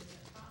remembering that there was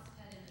a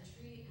crosscut in a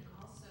tree and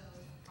also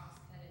a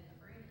crosscut in a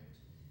branch.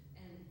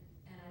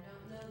 And I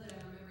don't know that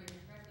I'm remembering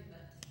it correctly,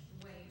 but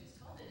the way you just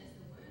told it is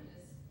the wound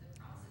is the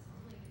cross is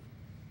only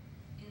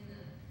in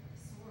the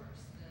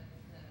source,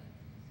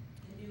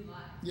 the new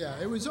life. Yeah,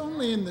 it was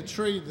only in the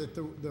tree that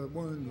the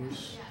wound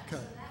was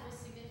cut. So that was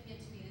significant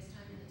to me this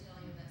time in the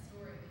telling of that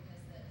story,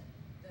 because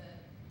the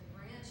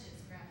branch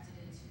is grafted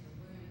into the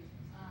wound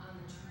on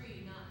the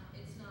tree.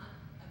 It's not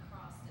a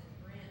cross that the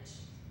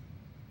branch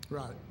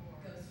Right.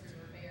 goes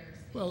through or bears.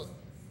 Well,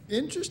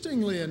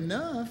 interestingly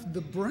enough,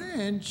 the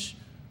branch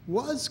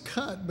was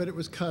cut, but it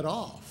was cut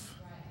off.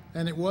 Right.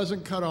 And it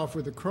wasn't cut off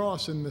with a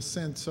cross in the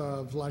sense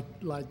of like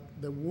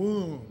the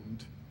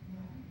wound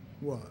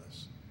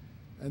was.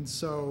 And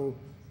so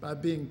by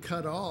being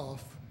cut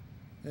off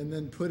and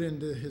then put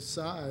into his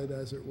side,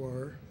 as it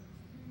were,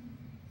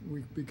 we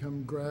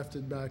become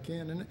grafted back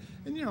in. And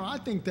I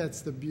think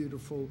that's the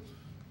beautiful,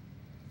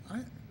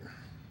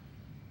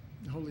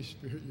 Holy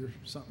Spirit, you're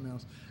something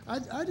else.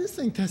 I just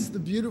think that's the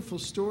beautiful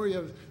story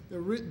of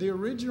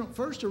the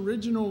first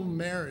original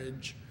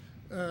marriage.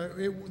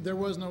 There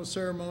was no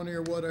ceremony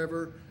or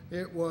whatever.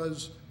 It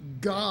was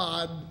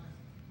God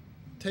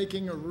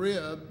taking a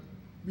rib,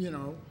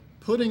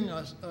 putting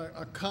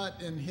a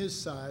cut in his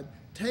side,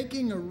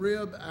 taking a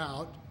rib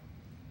out.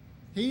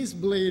 He's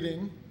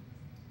bleeding.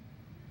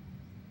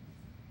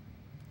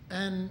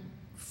 And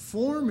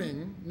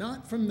forming,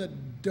 not from the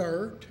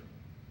dirt.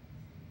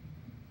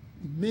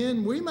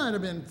 Men, we might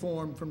have been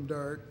formed from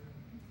dirt,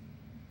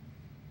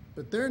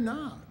 but they're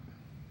not.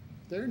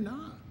 They're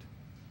not.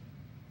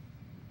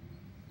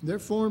 They're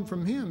formed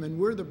from him, and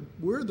we're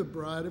the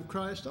bride of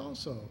Christ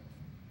also.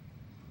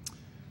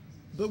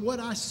 But what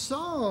I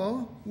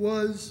saw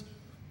was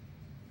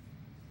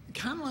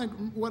kind of like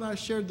what I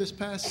shared this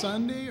past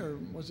Sunday, or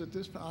was it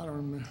this? I don't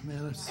remember.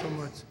 Man, it's so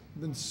much.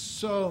 Been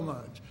so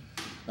much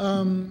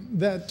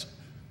that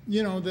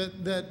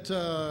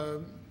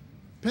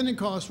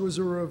Pentecost was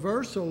a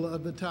reversal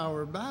of the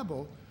Tower of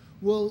Babel.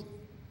 Well,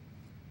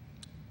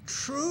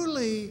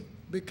 truly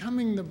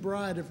becoming the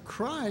bride of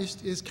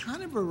Christ is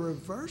kind of a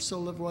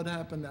reversal of what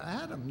happened to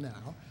Adam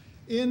now,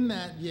 in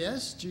that,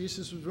 yes,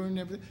 Jesus was ruining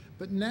everything,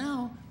 but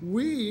now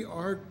we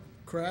are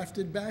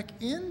crafted back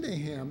into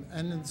him.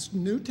 And the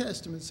New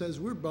Testament says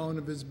we're bone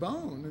of his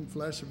bone and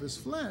flesh of his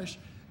flesh,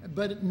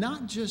 but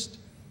not just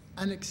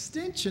an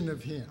extension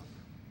of him,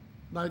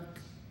 like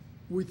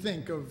we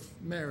think of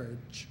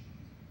marriage.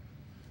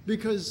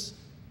 Because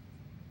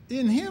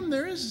in him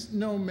there is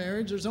no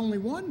marriage, there's only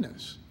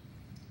oneness.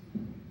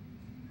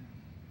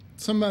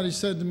 Somebody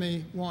said to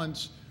me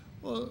once,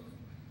 well,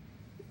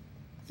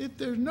 if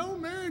there's no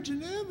marriage in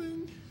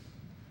heaven,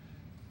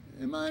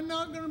 am I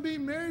not going to be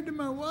married to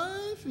my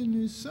wife?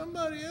 And is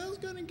somebody else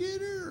going to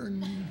get her?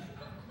 And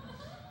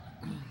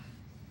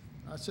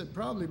I said,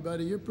 probably,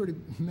 buddy, you're pretty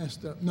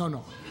messed up.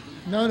 No,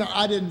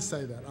 I didn't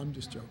say that. I'm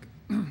just joking.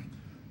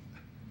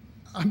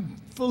 I'm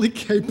fully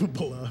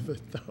capable of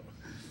it, though.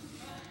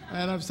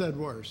 And I've said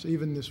worse,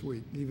 even this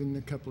week, even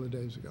a couple of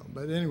days ago.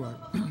 But anyway,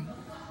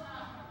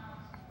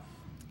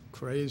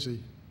 crazy.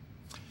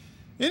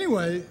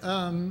 Anyway,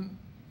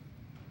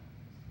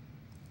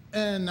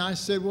 and I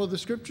said, well, the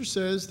scripture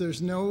says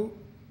there's no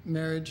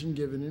marriage and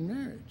given in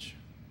marriage.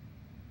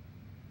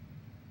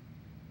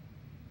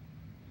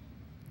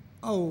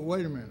 Oh,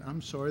 wait a minute.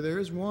 I'm sorry. There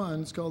is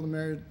one. It's called the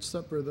marriage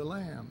supper of the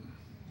Lamb.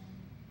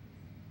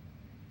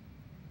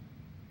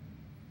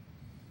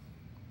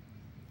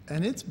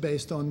 And it's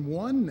based on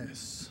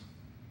oneness.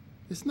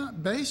 It's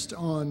not based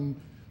on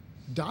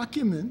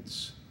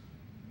documents.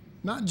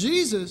 Not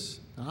Jesus.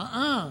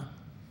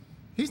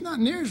 He's not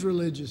near as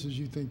religious as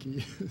you think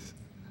he is.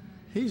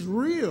 He's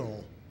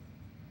real.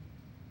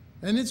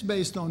 And it's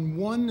based on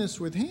oneness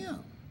with him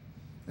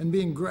and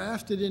being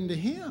grafted into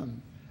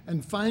him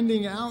and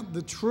finding out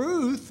the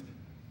truth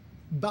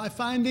by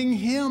finding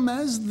him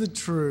as the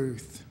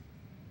truth.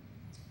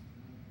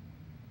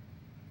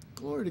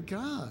 Glory to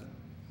God.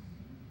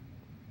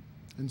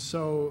 And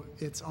so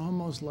it's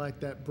almost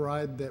like that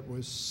bride that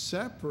was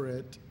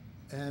separate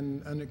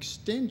and an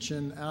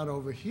extension out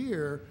over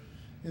here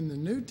in the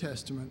New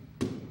Testament.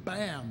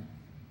 Bam!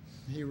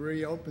 He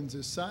reopens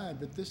his side,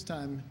 but this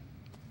time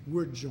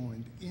we're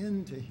joined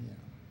into him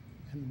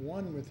and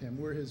one with him.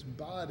 We're his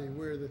body.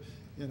 We're the,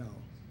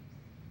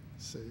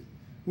 see.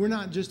 We're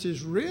not just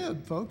his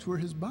rib, folks. We're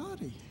his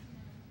body.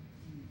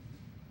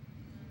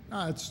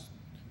 It's,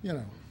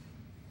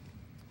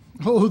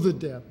 oh, the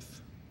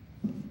depth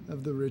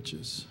of the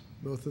riches,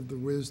 both of the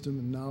wisdom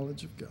and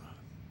knowledge of God.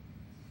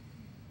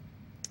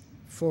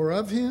 For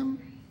of him,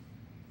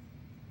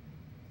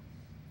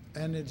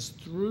 and it's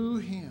through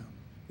him.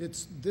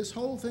 This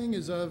whole thing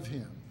is of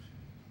him.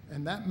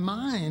 And that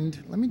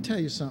mind, let me tell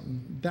you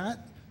something.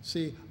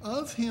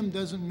 Of him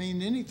doesn't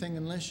mean anything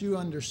unless you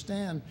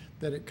understand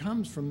that it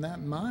comes from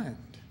that mind.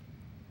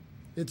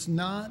 It's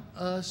not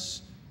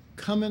us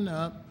coming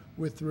up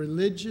with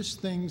religious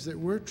things that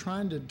we're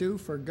trying to do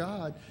for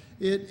God.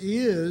 It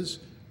is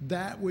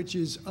that which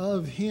is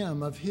of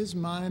him, of his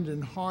mind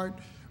and heart,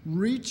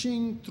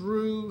 reaching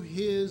through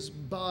his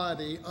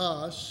body,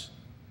 us,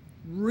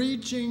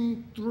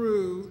 reaching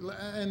through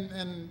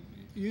and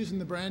using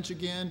the branch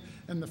again,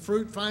 and the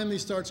fruit finally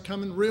starts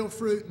coming, real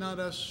fruit, not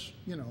us,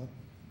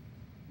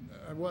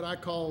 what I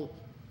call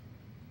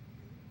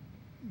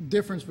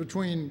difference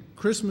between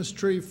Christmas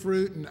tree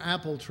fruit and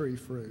apple tree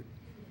fruit.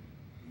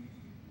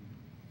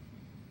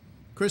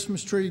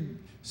 Christmas tree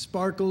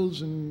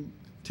sparkles and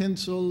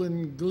tinsel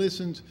and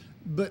glistens,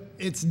 but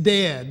it's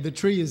dead. The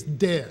tree is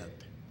dead.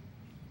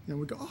 And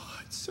we go, oh,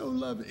 it's so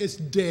lovely. It's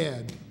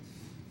dead.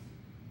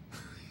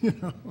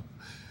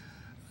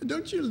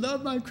 Don't you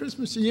love my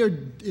Christmas tree?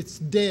 It's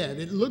dead.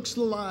 It looks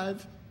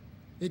alive.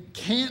 It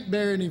can't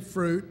bear any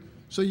fruit,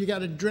 so you got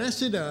to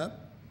dress it up.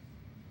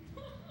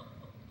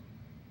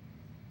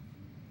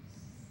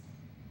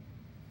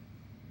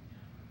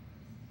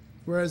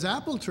 Whereas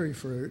apple tree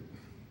fruit,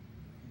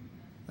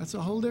 that's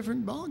a whole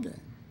different ballgame.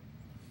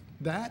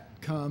 That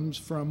comes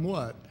from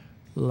what?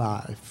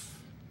 Life.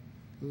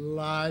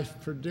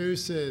 Life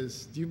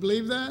produces. Do you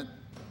believe that?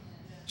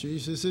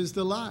 Jesus is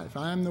the life.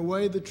 I am the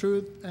way, the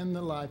truth, and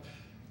the life.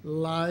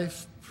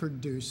 Life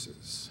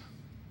produces.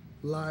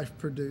 Life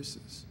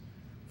produces.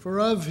 For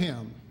of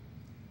him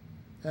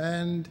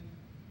and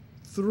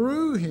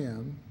through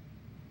him,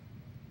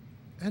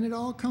 and it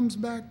all comes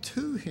back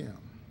to him.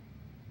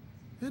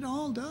 It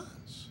all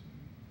does.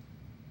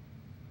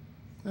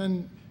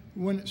 And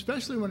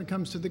especially when it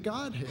comes to the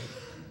Godhead.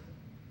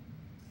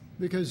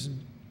 Because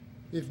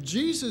if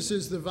Jesus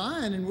is the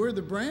vine and we're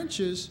the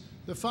branches,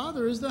 the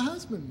Father is the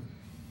husbandman.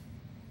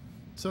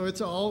 So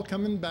it's all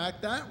coming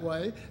back that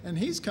way, and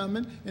he's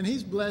coming, and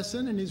he's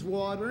blessing, and he's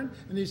watering,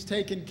 and he's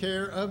taking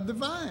care of the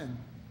vine.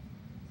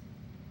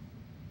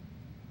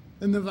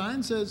 And the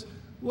vine says,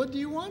 what do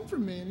you want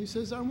from me? And he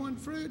says, I want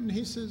fruit. And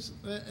he says,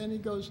 and he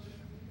goes,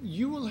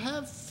 you will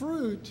have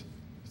fruit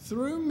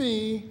through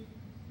me.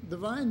 The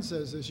vine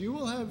says this, you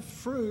will have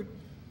fruit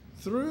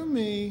through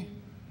me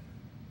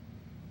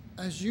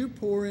as you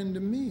pour into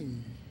me,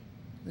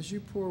 as you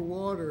pour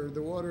water,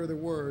 the water of the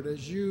word,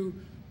 as you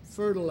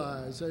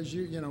fertilize, as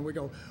you, we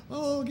go,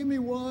 oh, give me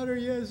water,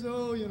 yes,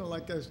 oh,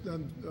 like a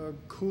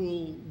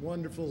cool,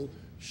 wonderful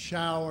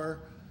shower,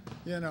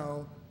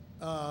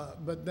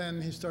 but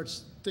then he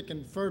starts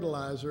sticking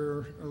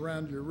fertilizer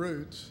around your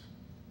roots.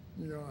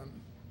 You're going,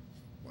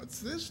 what's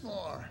this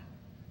for?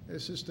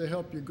 It's just to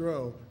help you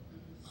grow.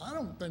 I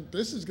don't think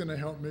this is going to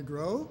help me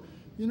grow.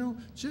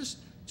 Just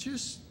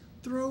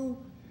throw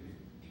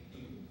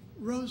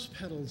rose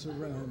petals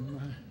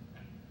around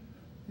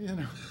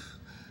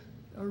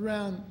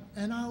around,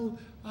 and I'll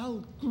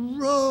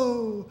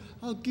grow.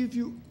 I'll give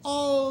you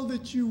all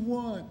that you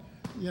want.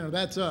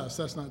 That's us.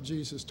 That's not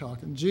Jesus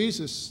talking.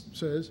 Jesus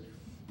says,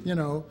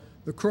 the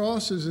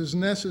cross is as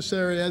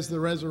necessary as the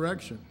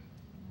resurrection.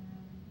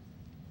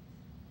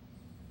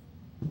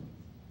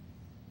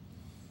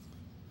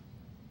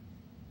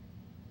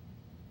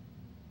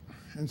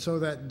 And so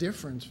that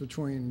difference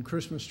between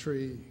Christmas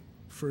tree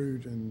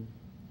fruit and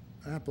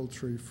apple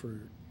tree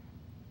fruit,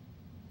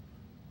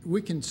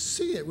 we can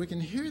see it, we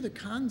can hear the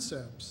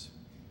concepts.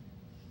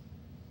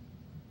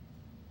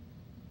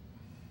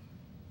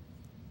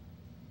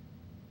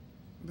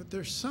 But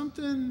there's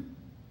something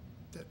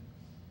that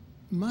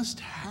must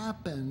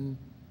happen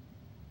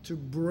to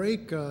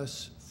break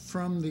us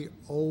from the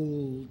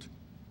old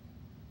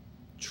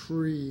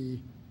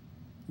tree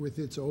with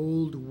its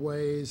old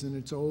ways and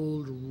its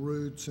old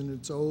roots and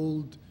its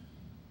old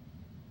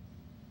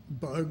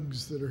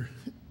bugs that are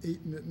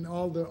eating it and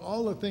all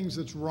the things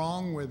that's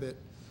wrong with it,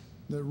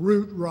 the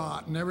root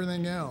rot and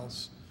everything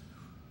else,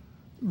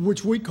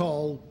 which we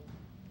call,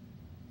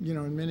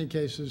 in many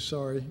cases,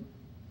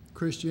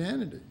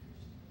 Christianity.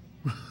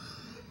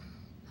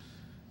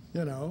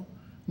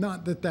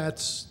 Not that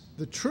that's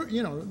the true,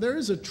 there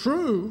is a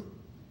true,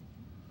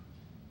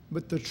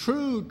 but the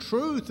true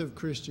truth of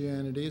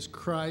Christianity is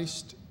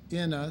Christ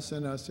in us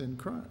and us in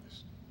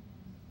Christ.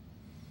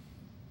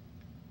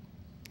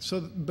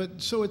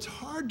 So it's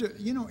hard to,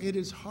 it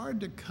is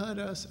hard to cut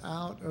us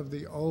out of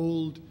the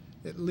old,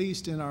 at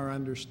least in our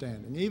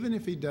understanding. Even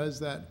if he does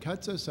that,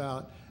 cuts us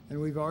out,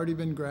 and we've already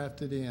been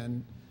grafted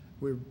in,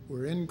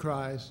 we're in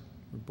Christ,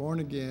 we're born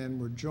again,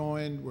 we're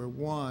joined, we're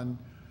one,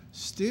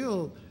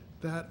 still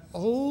that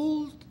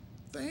old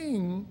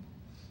thing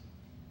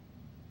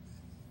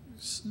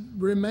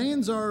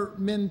remains our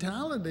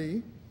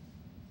mentality,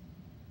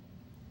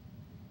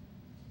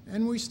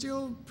 and we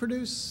still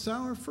produce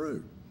sour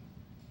fruit.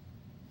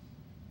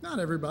 Not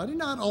everybody,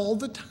 not all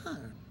the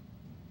time.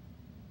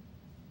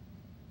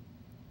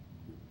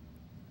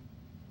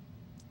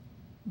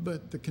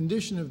 But the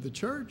condition of the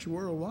church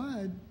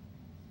worldwide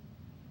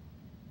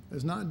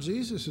is not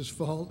Jesus'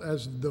 fault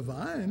as the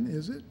vine,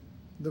 is it?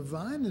 The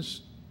vine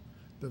is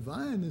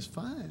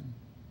fine.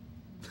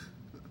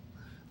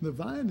 The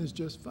vine is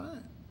just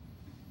fine.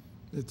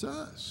 It's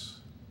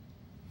us.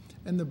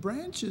 And the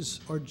branches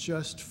are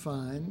just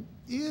fine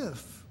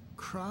if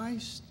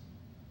Christ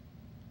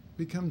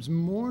becomes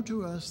more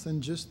to us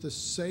than just the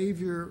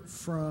Savior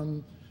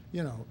from,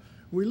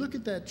 we look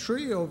at that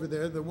tree over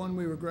there, the one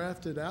we were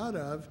grafted out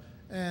of,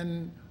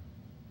 and,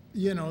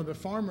 the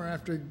farmer,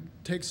 after he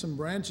takes some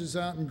branches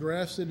out and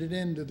grafts it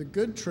into the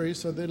good tree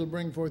so that it'll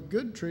bring forth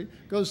good tree,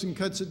 goes and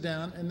cuts it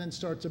down and then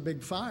starts a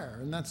big fire.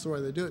 And that's the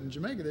way they do it in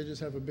Jamaica. They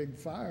just have a big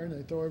fire and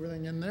they throw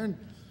everything in there and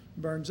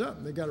burns up.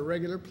 And they got a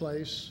regular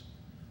place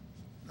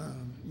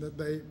that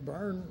they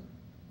burn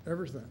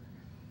everything.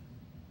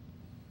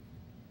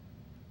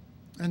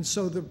 And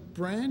so the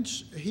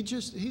branch,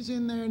 he's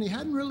in there and he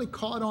hadn't really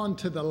caught on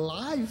to the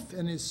life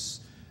and he's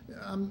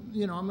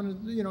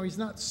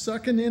not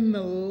sucking in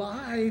the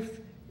life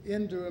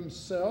into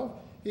himself.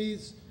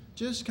 He's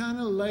just kind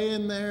of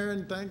laying there,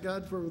 and thank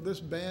God for this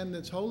band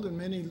that's holding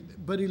me.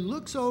 But he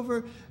looks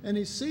over and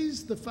he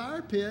sees the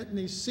fire pit and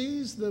he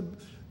sees the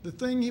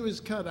thing he was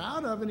cut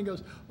out of, and he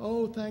goes,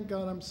 oh, thank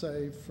God I'm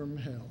saved from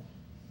hell.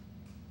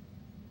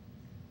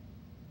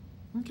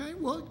 Okay,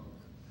 well,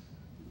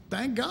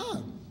 thank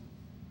God.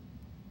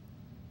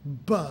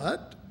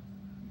 But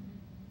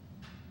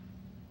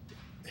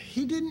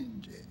he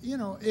didn't,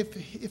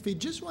 if he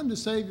just wanted to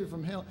save you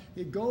from hell,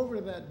 he'd go over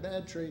to that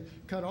bad tree,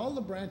 cut all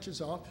the branches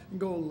off, and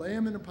go lay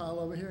them in a pile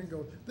over here and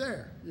go,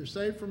 there, you're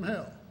saved from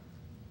hell.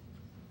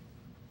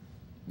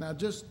 Now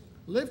just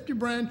lift your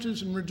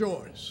branches and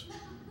rejoice.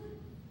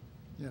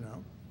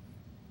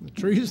 The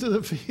trees of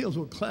the field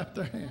will clap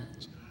their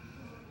hands.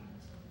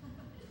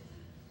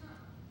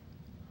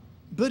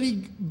 But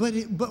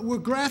we're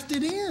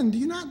grafted in. Do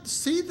you not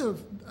see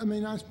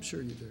I'm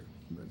sure you do.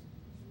 But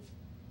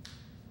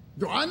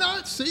Do I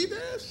not see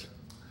this?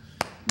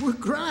 We're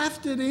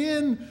grafted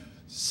in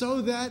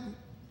so that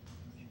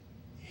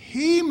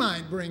he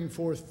might bring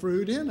forth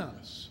fruit in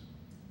us.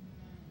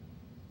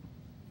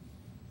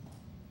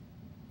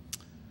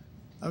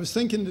 I was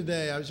thinking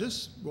today, I was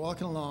just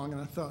walking along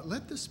and I thought,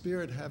 let the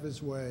Spirit have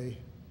his way.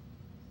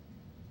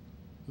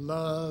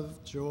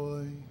 Love,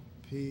 joy,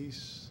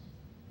 peace,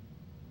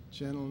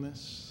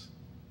 gentleness,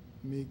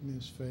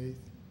 meekness, faith,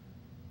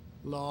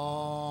 long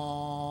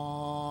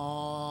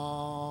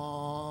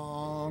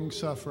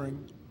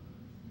suffering.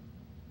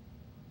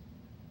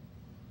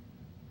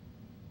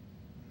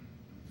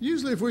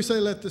 Usually if we say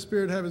let the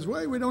Spirit have his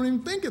way, we don't even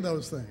think of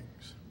those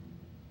things.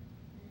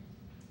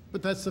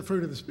 But that's the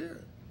fruit of the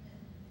Spirit.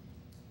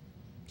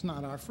 It's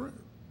not our fruit.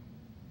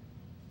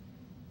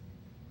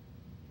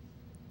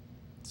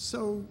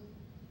 So,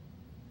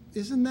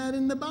 isn't that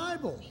in the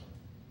Bible?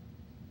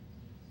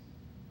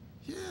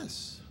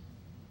 Yes.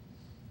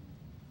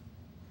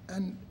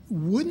 And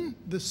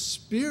wouldn't the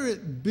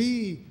Spirit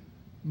be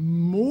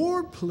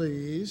more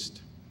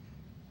pleased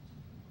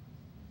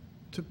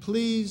to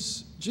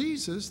please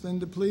Jesus than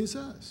to please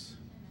us?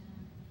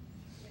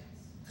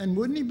 And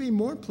wouldn't he be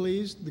more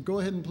pleased to go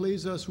ahead and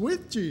please us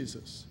with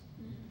Jesus?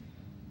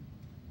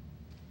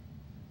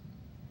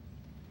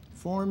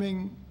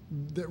 Forming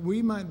that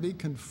we might be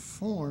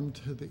conformed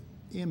to the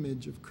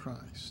image of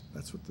Christ.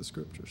 That's what the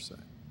scriptures say.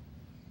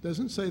 It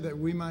doesn't say that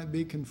we might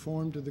be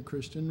conformed to the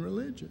Christian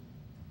religion.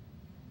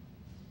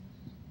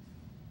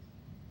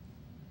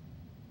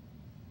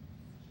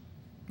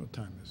 What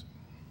time is it?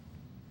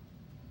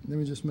 Let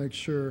me just make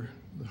sure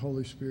the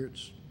Holy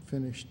Spirit's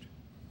finished.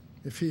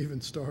 If he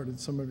even started,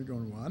 some of you are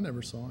going, well, I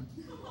never saw him.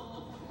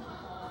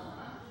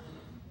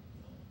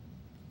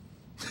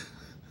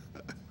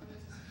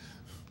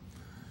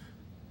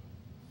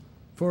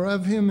 For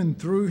of him and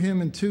through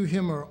him and to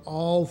him are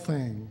all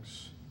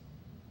things,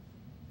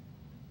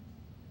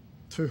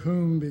 to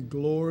whom be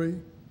glory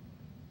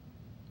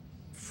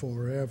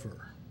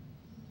forever.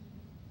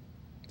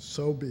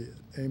 So be it.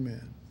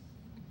 Amen.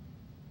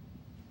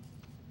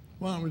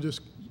 Why don't we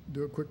just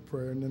do a quick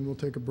prayer and then we'll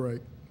take a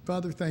break.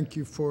 Father, thank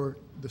you for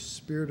the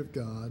Spirit of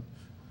God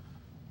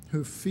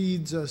who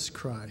feeds us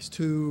Christ,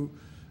 who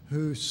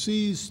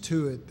sees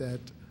to it that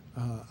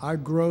our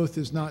growth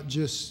is not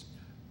just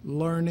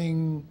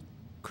learning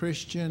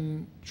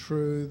Christian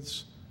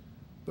truths,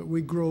 but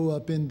we grow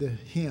up into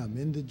him,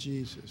 into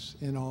Jesus,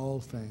 in all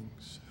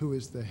things, who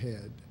is the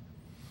head.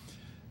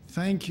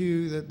 Thank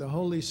you that the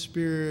Holy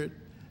Spirit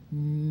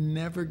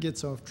never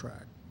gets off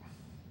track.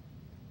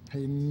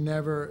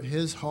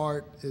 His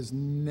heart is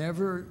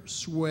never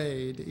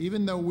swayed,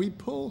 even though we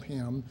pull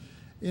him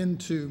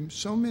into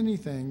so many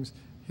things,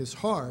 his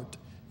heart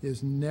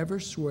is never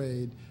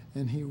swayed,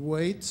 and he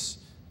waits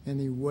and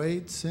he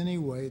waits and he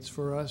waits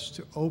for us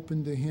to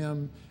open to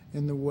him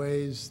in the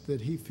ways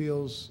that he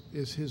feels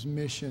is his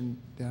mission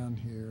down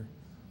here.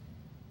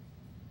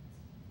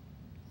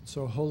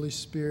 So, Holy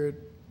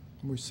Spirit,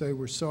 we say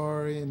we're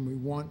sorry and we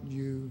want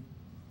you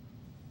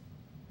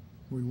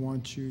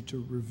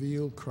to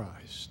reveal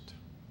Christ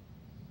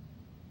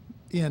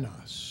in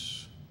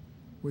us.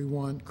 We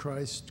want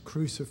Christ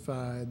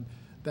crucified,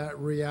 that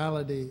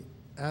reality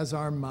as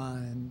our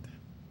mind.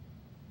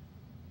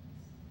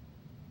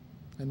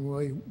 And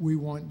we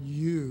want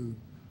you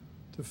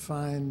to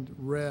find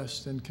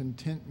rest and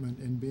contentment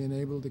in being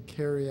able to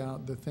carry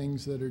out the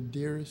things that are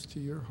dearest to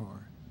your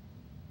heart.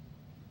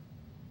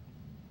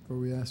 For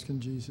we ask in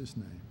Jesus'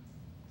 name.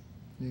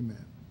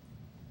 Amen.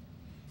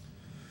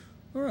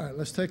 All right,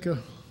 let's take a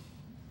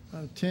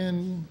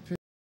 10, 15